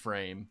freeze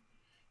frame.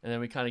 And then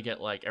we kind of get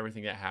like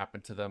everything that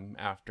happened to them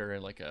after,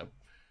 and like a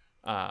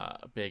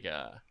big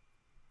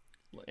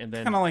and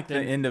then Kind of like the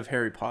then, end of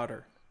Harry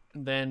Potter.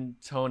 then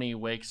Tony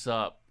wakes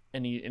up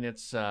and it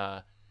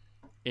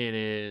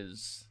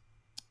is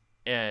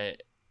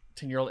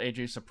 10-year-old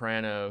AJ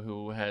Soprano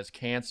who has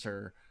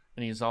cancer,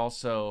 and he's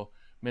also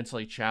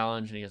mentally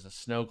challenged, and he has a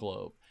snow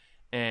globe,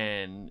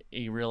 and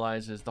he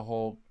realizes the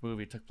whole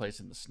movie took place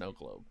in the snow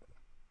globe,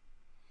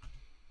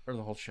 or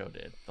the whole show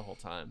did the whole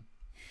time.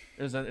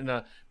 It was in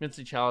a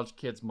mentally challenged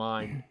kid's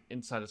mind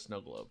inside a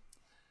snow globe.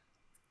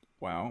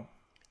 Wow.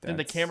 Then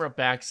the camera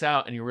backs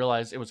out, and you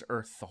realize it was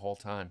Earth the whole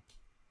time.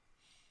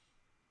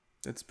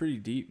 That's pretty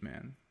deep,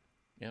 man.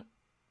 Yep.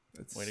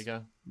 That's Way to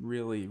go.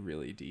 Really,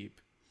 really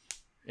deep.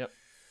 Yep.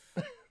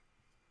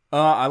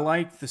 I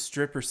liked the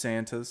stripper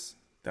Santas.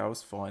 That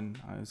was fun.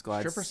 I was glad.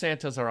 Stripper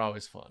Santas are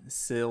always fun.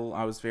 Syl,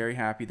 I was very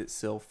happy that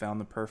Syl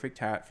found the perfect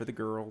hat for the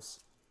girls.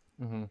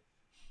 Mm-hmm.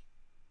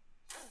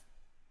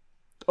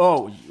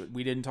 Oh,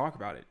 we didn't talk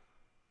about it.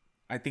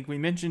 I think we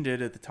mentioned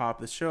it at the top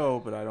of the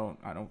show, but I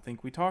don't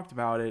think we talked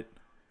about it.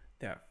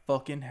 That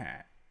fucking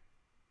hat.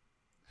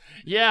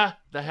 Yeah,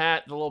 the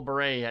hat, the little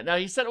beret hat. Now,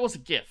 he said it was a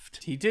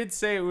gift. He did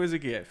say it was a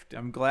gift.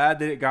 I'm glad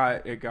that it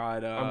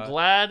got. I'm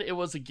glad it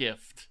was a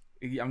gift.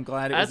 I'm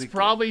glad it that's was a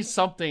probably gift.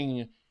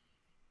 something.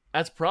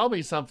 That's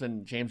probably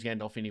something James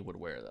Gandolfini would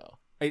wear, though.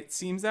 It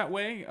seems that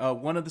way.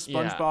 One of the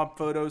SpongeBob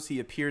photos, he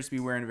appears to be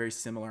wearing a very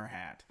similar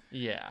hat.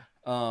 Yeah.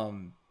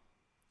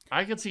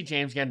 I could see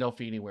James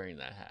Gandolfini wearing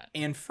that hat.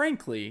 And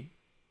frankly,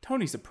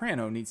 Tony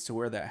Soprano needs to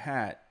wear that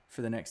hat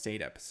for the next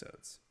 8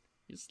 episodes.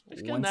 He's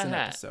once an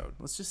hat. episode.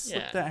 Let's just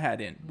slip that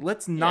hat in.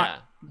 Let's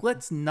not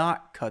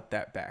cut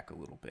that back a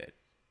little bit.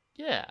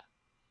 Yeah.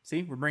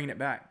 See, we're bringing it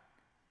back.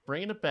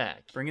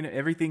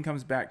 Everything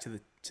comes back to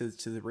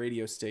the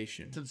radio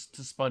station. To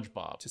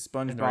SpongeBob. To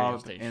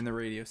SpongeBob and the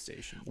radio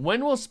station.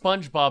 When will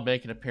SpongeBob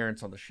make an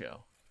appearance on the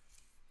show?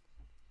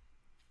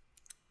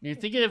 You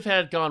think if it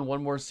had gone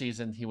one more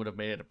season, he would have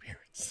made an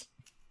appearance?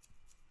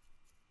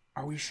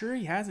 Are we sure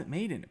he hasn't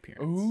made an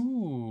appearance?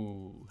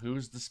 Ooh,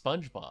 who's the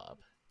SpongeBob?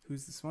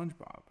 Who's the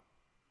SpongeBob?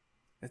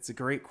 That's a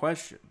great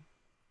question.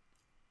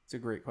 It's a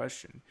great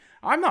question.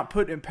 I'm not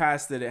putting it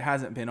past that it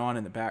hasn't been on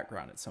in the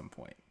background at some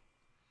point.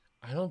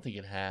 I don't think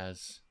it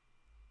has.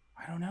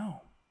 I don't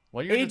know.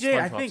 What year did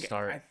SpongeBob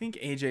start? I think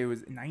AJ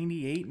was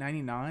 98,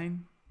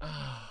 99.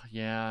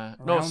 Yeah.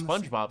 No,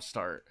 SpongeBob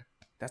start.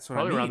 That's what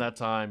Probably I mean. around that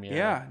time, yeah.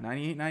 Yeah,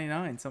 98,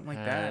 99, something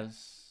like that.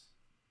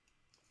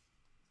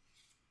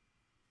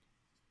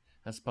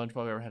 Has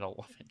SpongeBob ever had a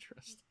love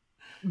interest?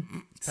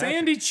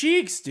 Sandy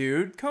Cheeks,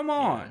 dude. Come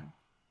on. Yeah.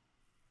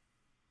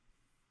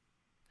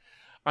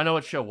 I know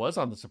what show was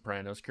on The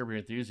Sopranos, Curb Your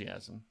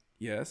Enthusiasm.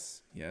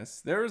 Yes.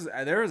 There was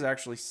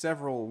actually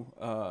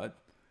several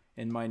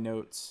in my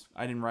notes.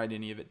 I didn't write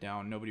any of it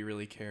down. Nobody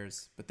really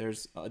cares. But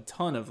there's a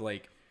ton of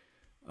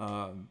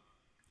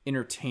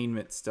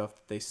entertainment stuff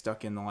that they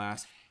stuck in the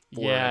last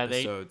 4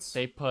 episodes.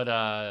 They put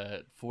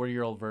a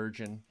 40-year-old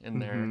virgin in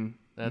there.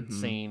 That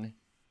scene.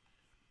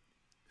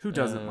 Who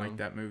doesn't like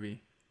that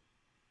movie?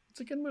 It's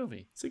a good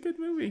movie.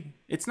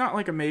 It's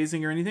not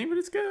amazing or anything, but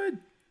it's good.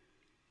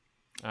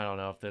 I don't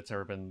know if that's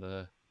ever been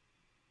the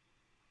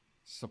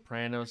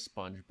Sopranos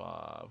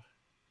SpongeBob.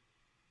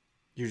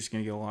 You're just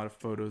going to get a lot of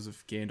photos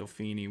of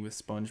Gandolfini with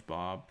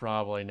SpongeBob.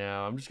 Probably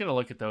now. I'm just going to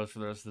look at those for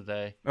the rest of the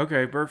day.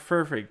 Okay,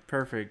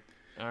 perfect.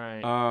 All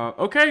right.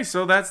 Okay,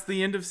 so that's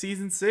the end of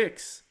season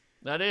 6.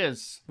 That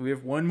is. We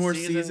have one more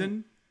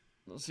season.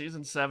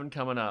 Season 7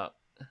 coming up.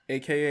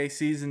 AKA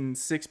season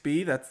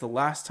 6B. That's the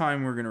last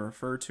time we're going to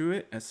refer to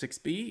it as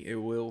 6B. It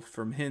will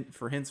for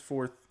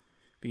henceforth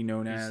be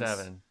known as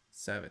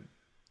 7.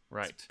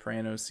 Right.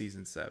 Sopranos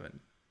season 7.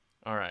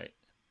 All right.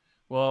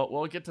 Well,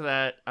 we'll get to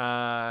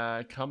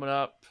that coming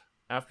up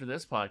after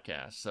this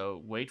podcast,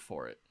 so wait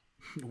for it.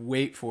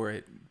 Wait for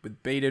it.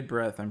 With bated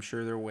breath, I'm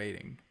sure they're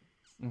waiting.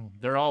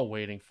 They're all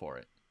waiting for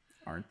it.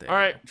 Aren't they? All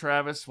right,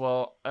 Travis.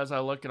 Well, as I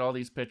look at all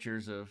these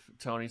pictures of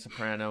Tony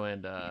Soprano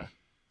and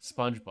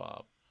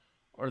SpongeBob,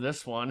 or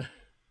this one.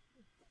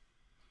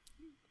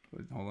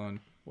 Hold on.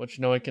 Which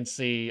no one can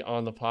see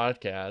on the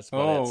podcast.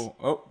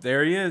 But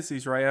there he is.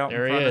 He's right out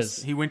there in front he of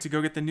is. He went to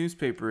go get the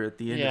newspaper at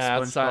the end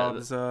of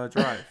SpongeBob's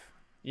drive.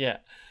 Yeah.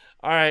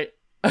 All right.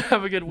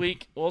 Have a good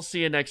week. We'll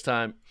see you next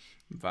time.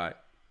 Bye.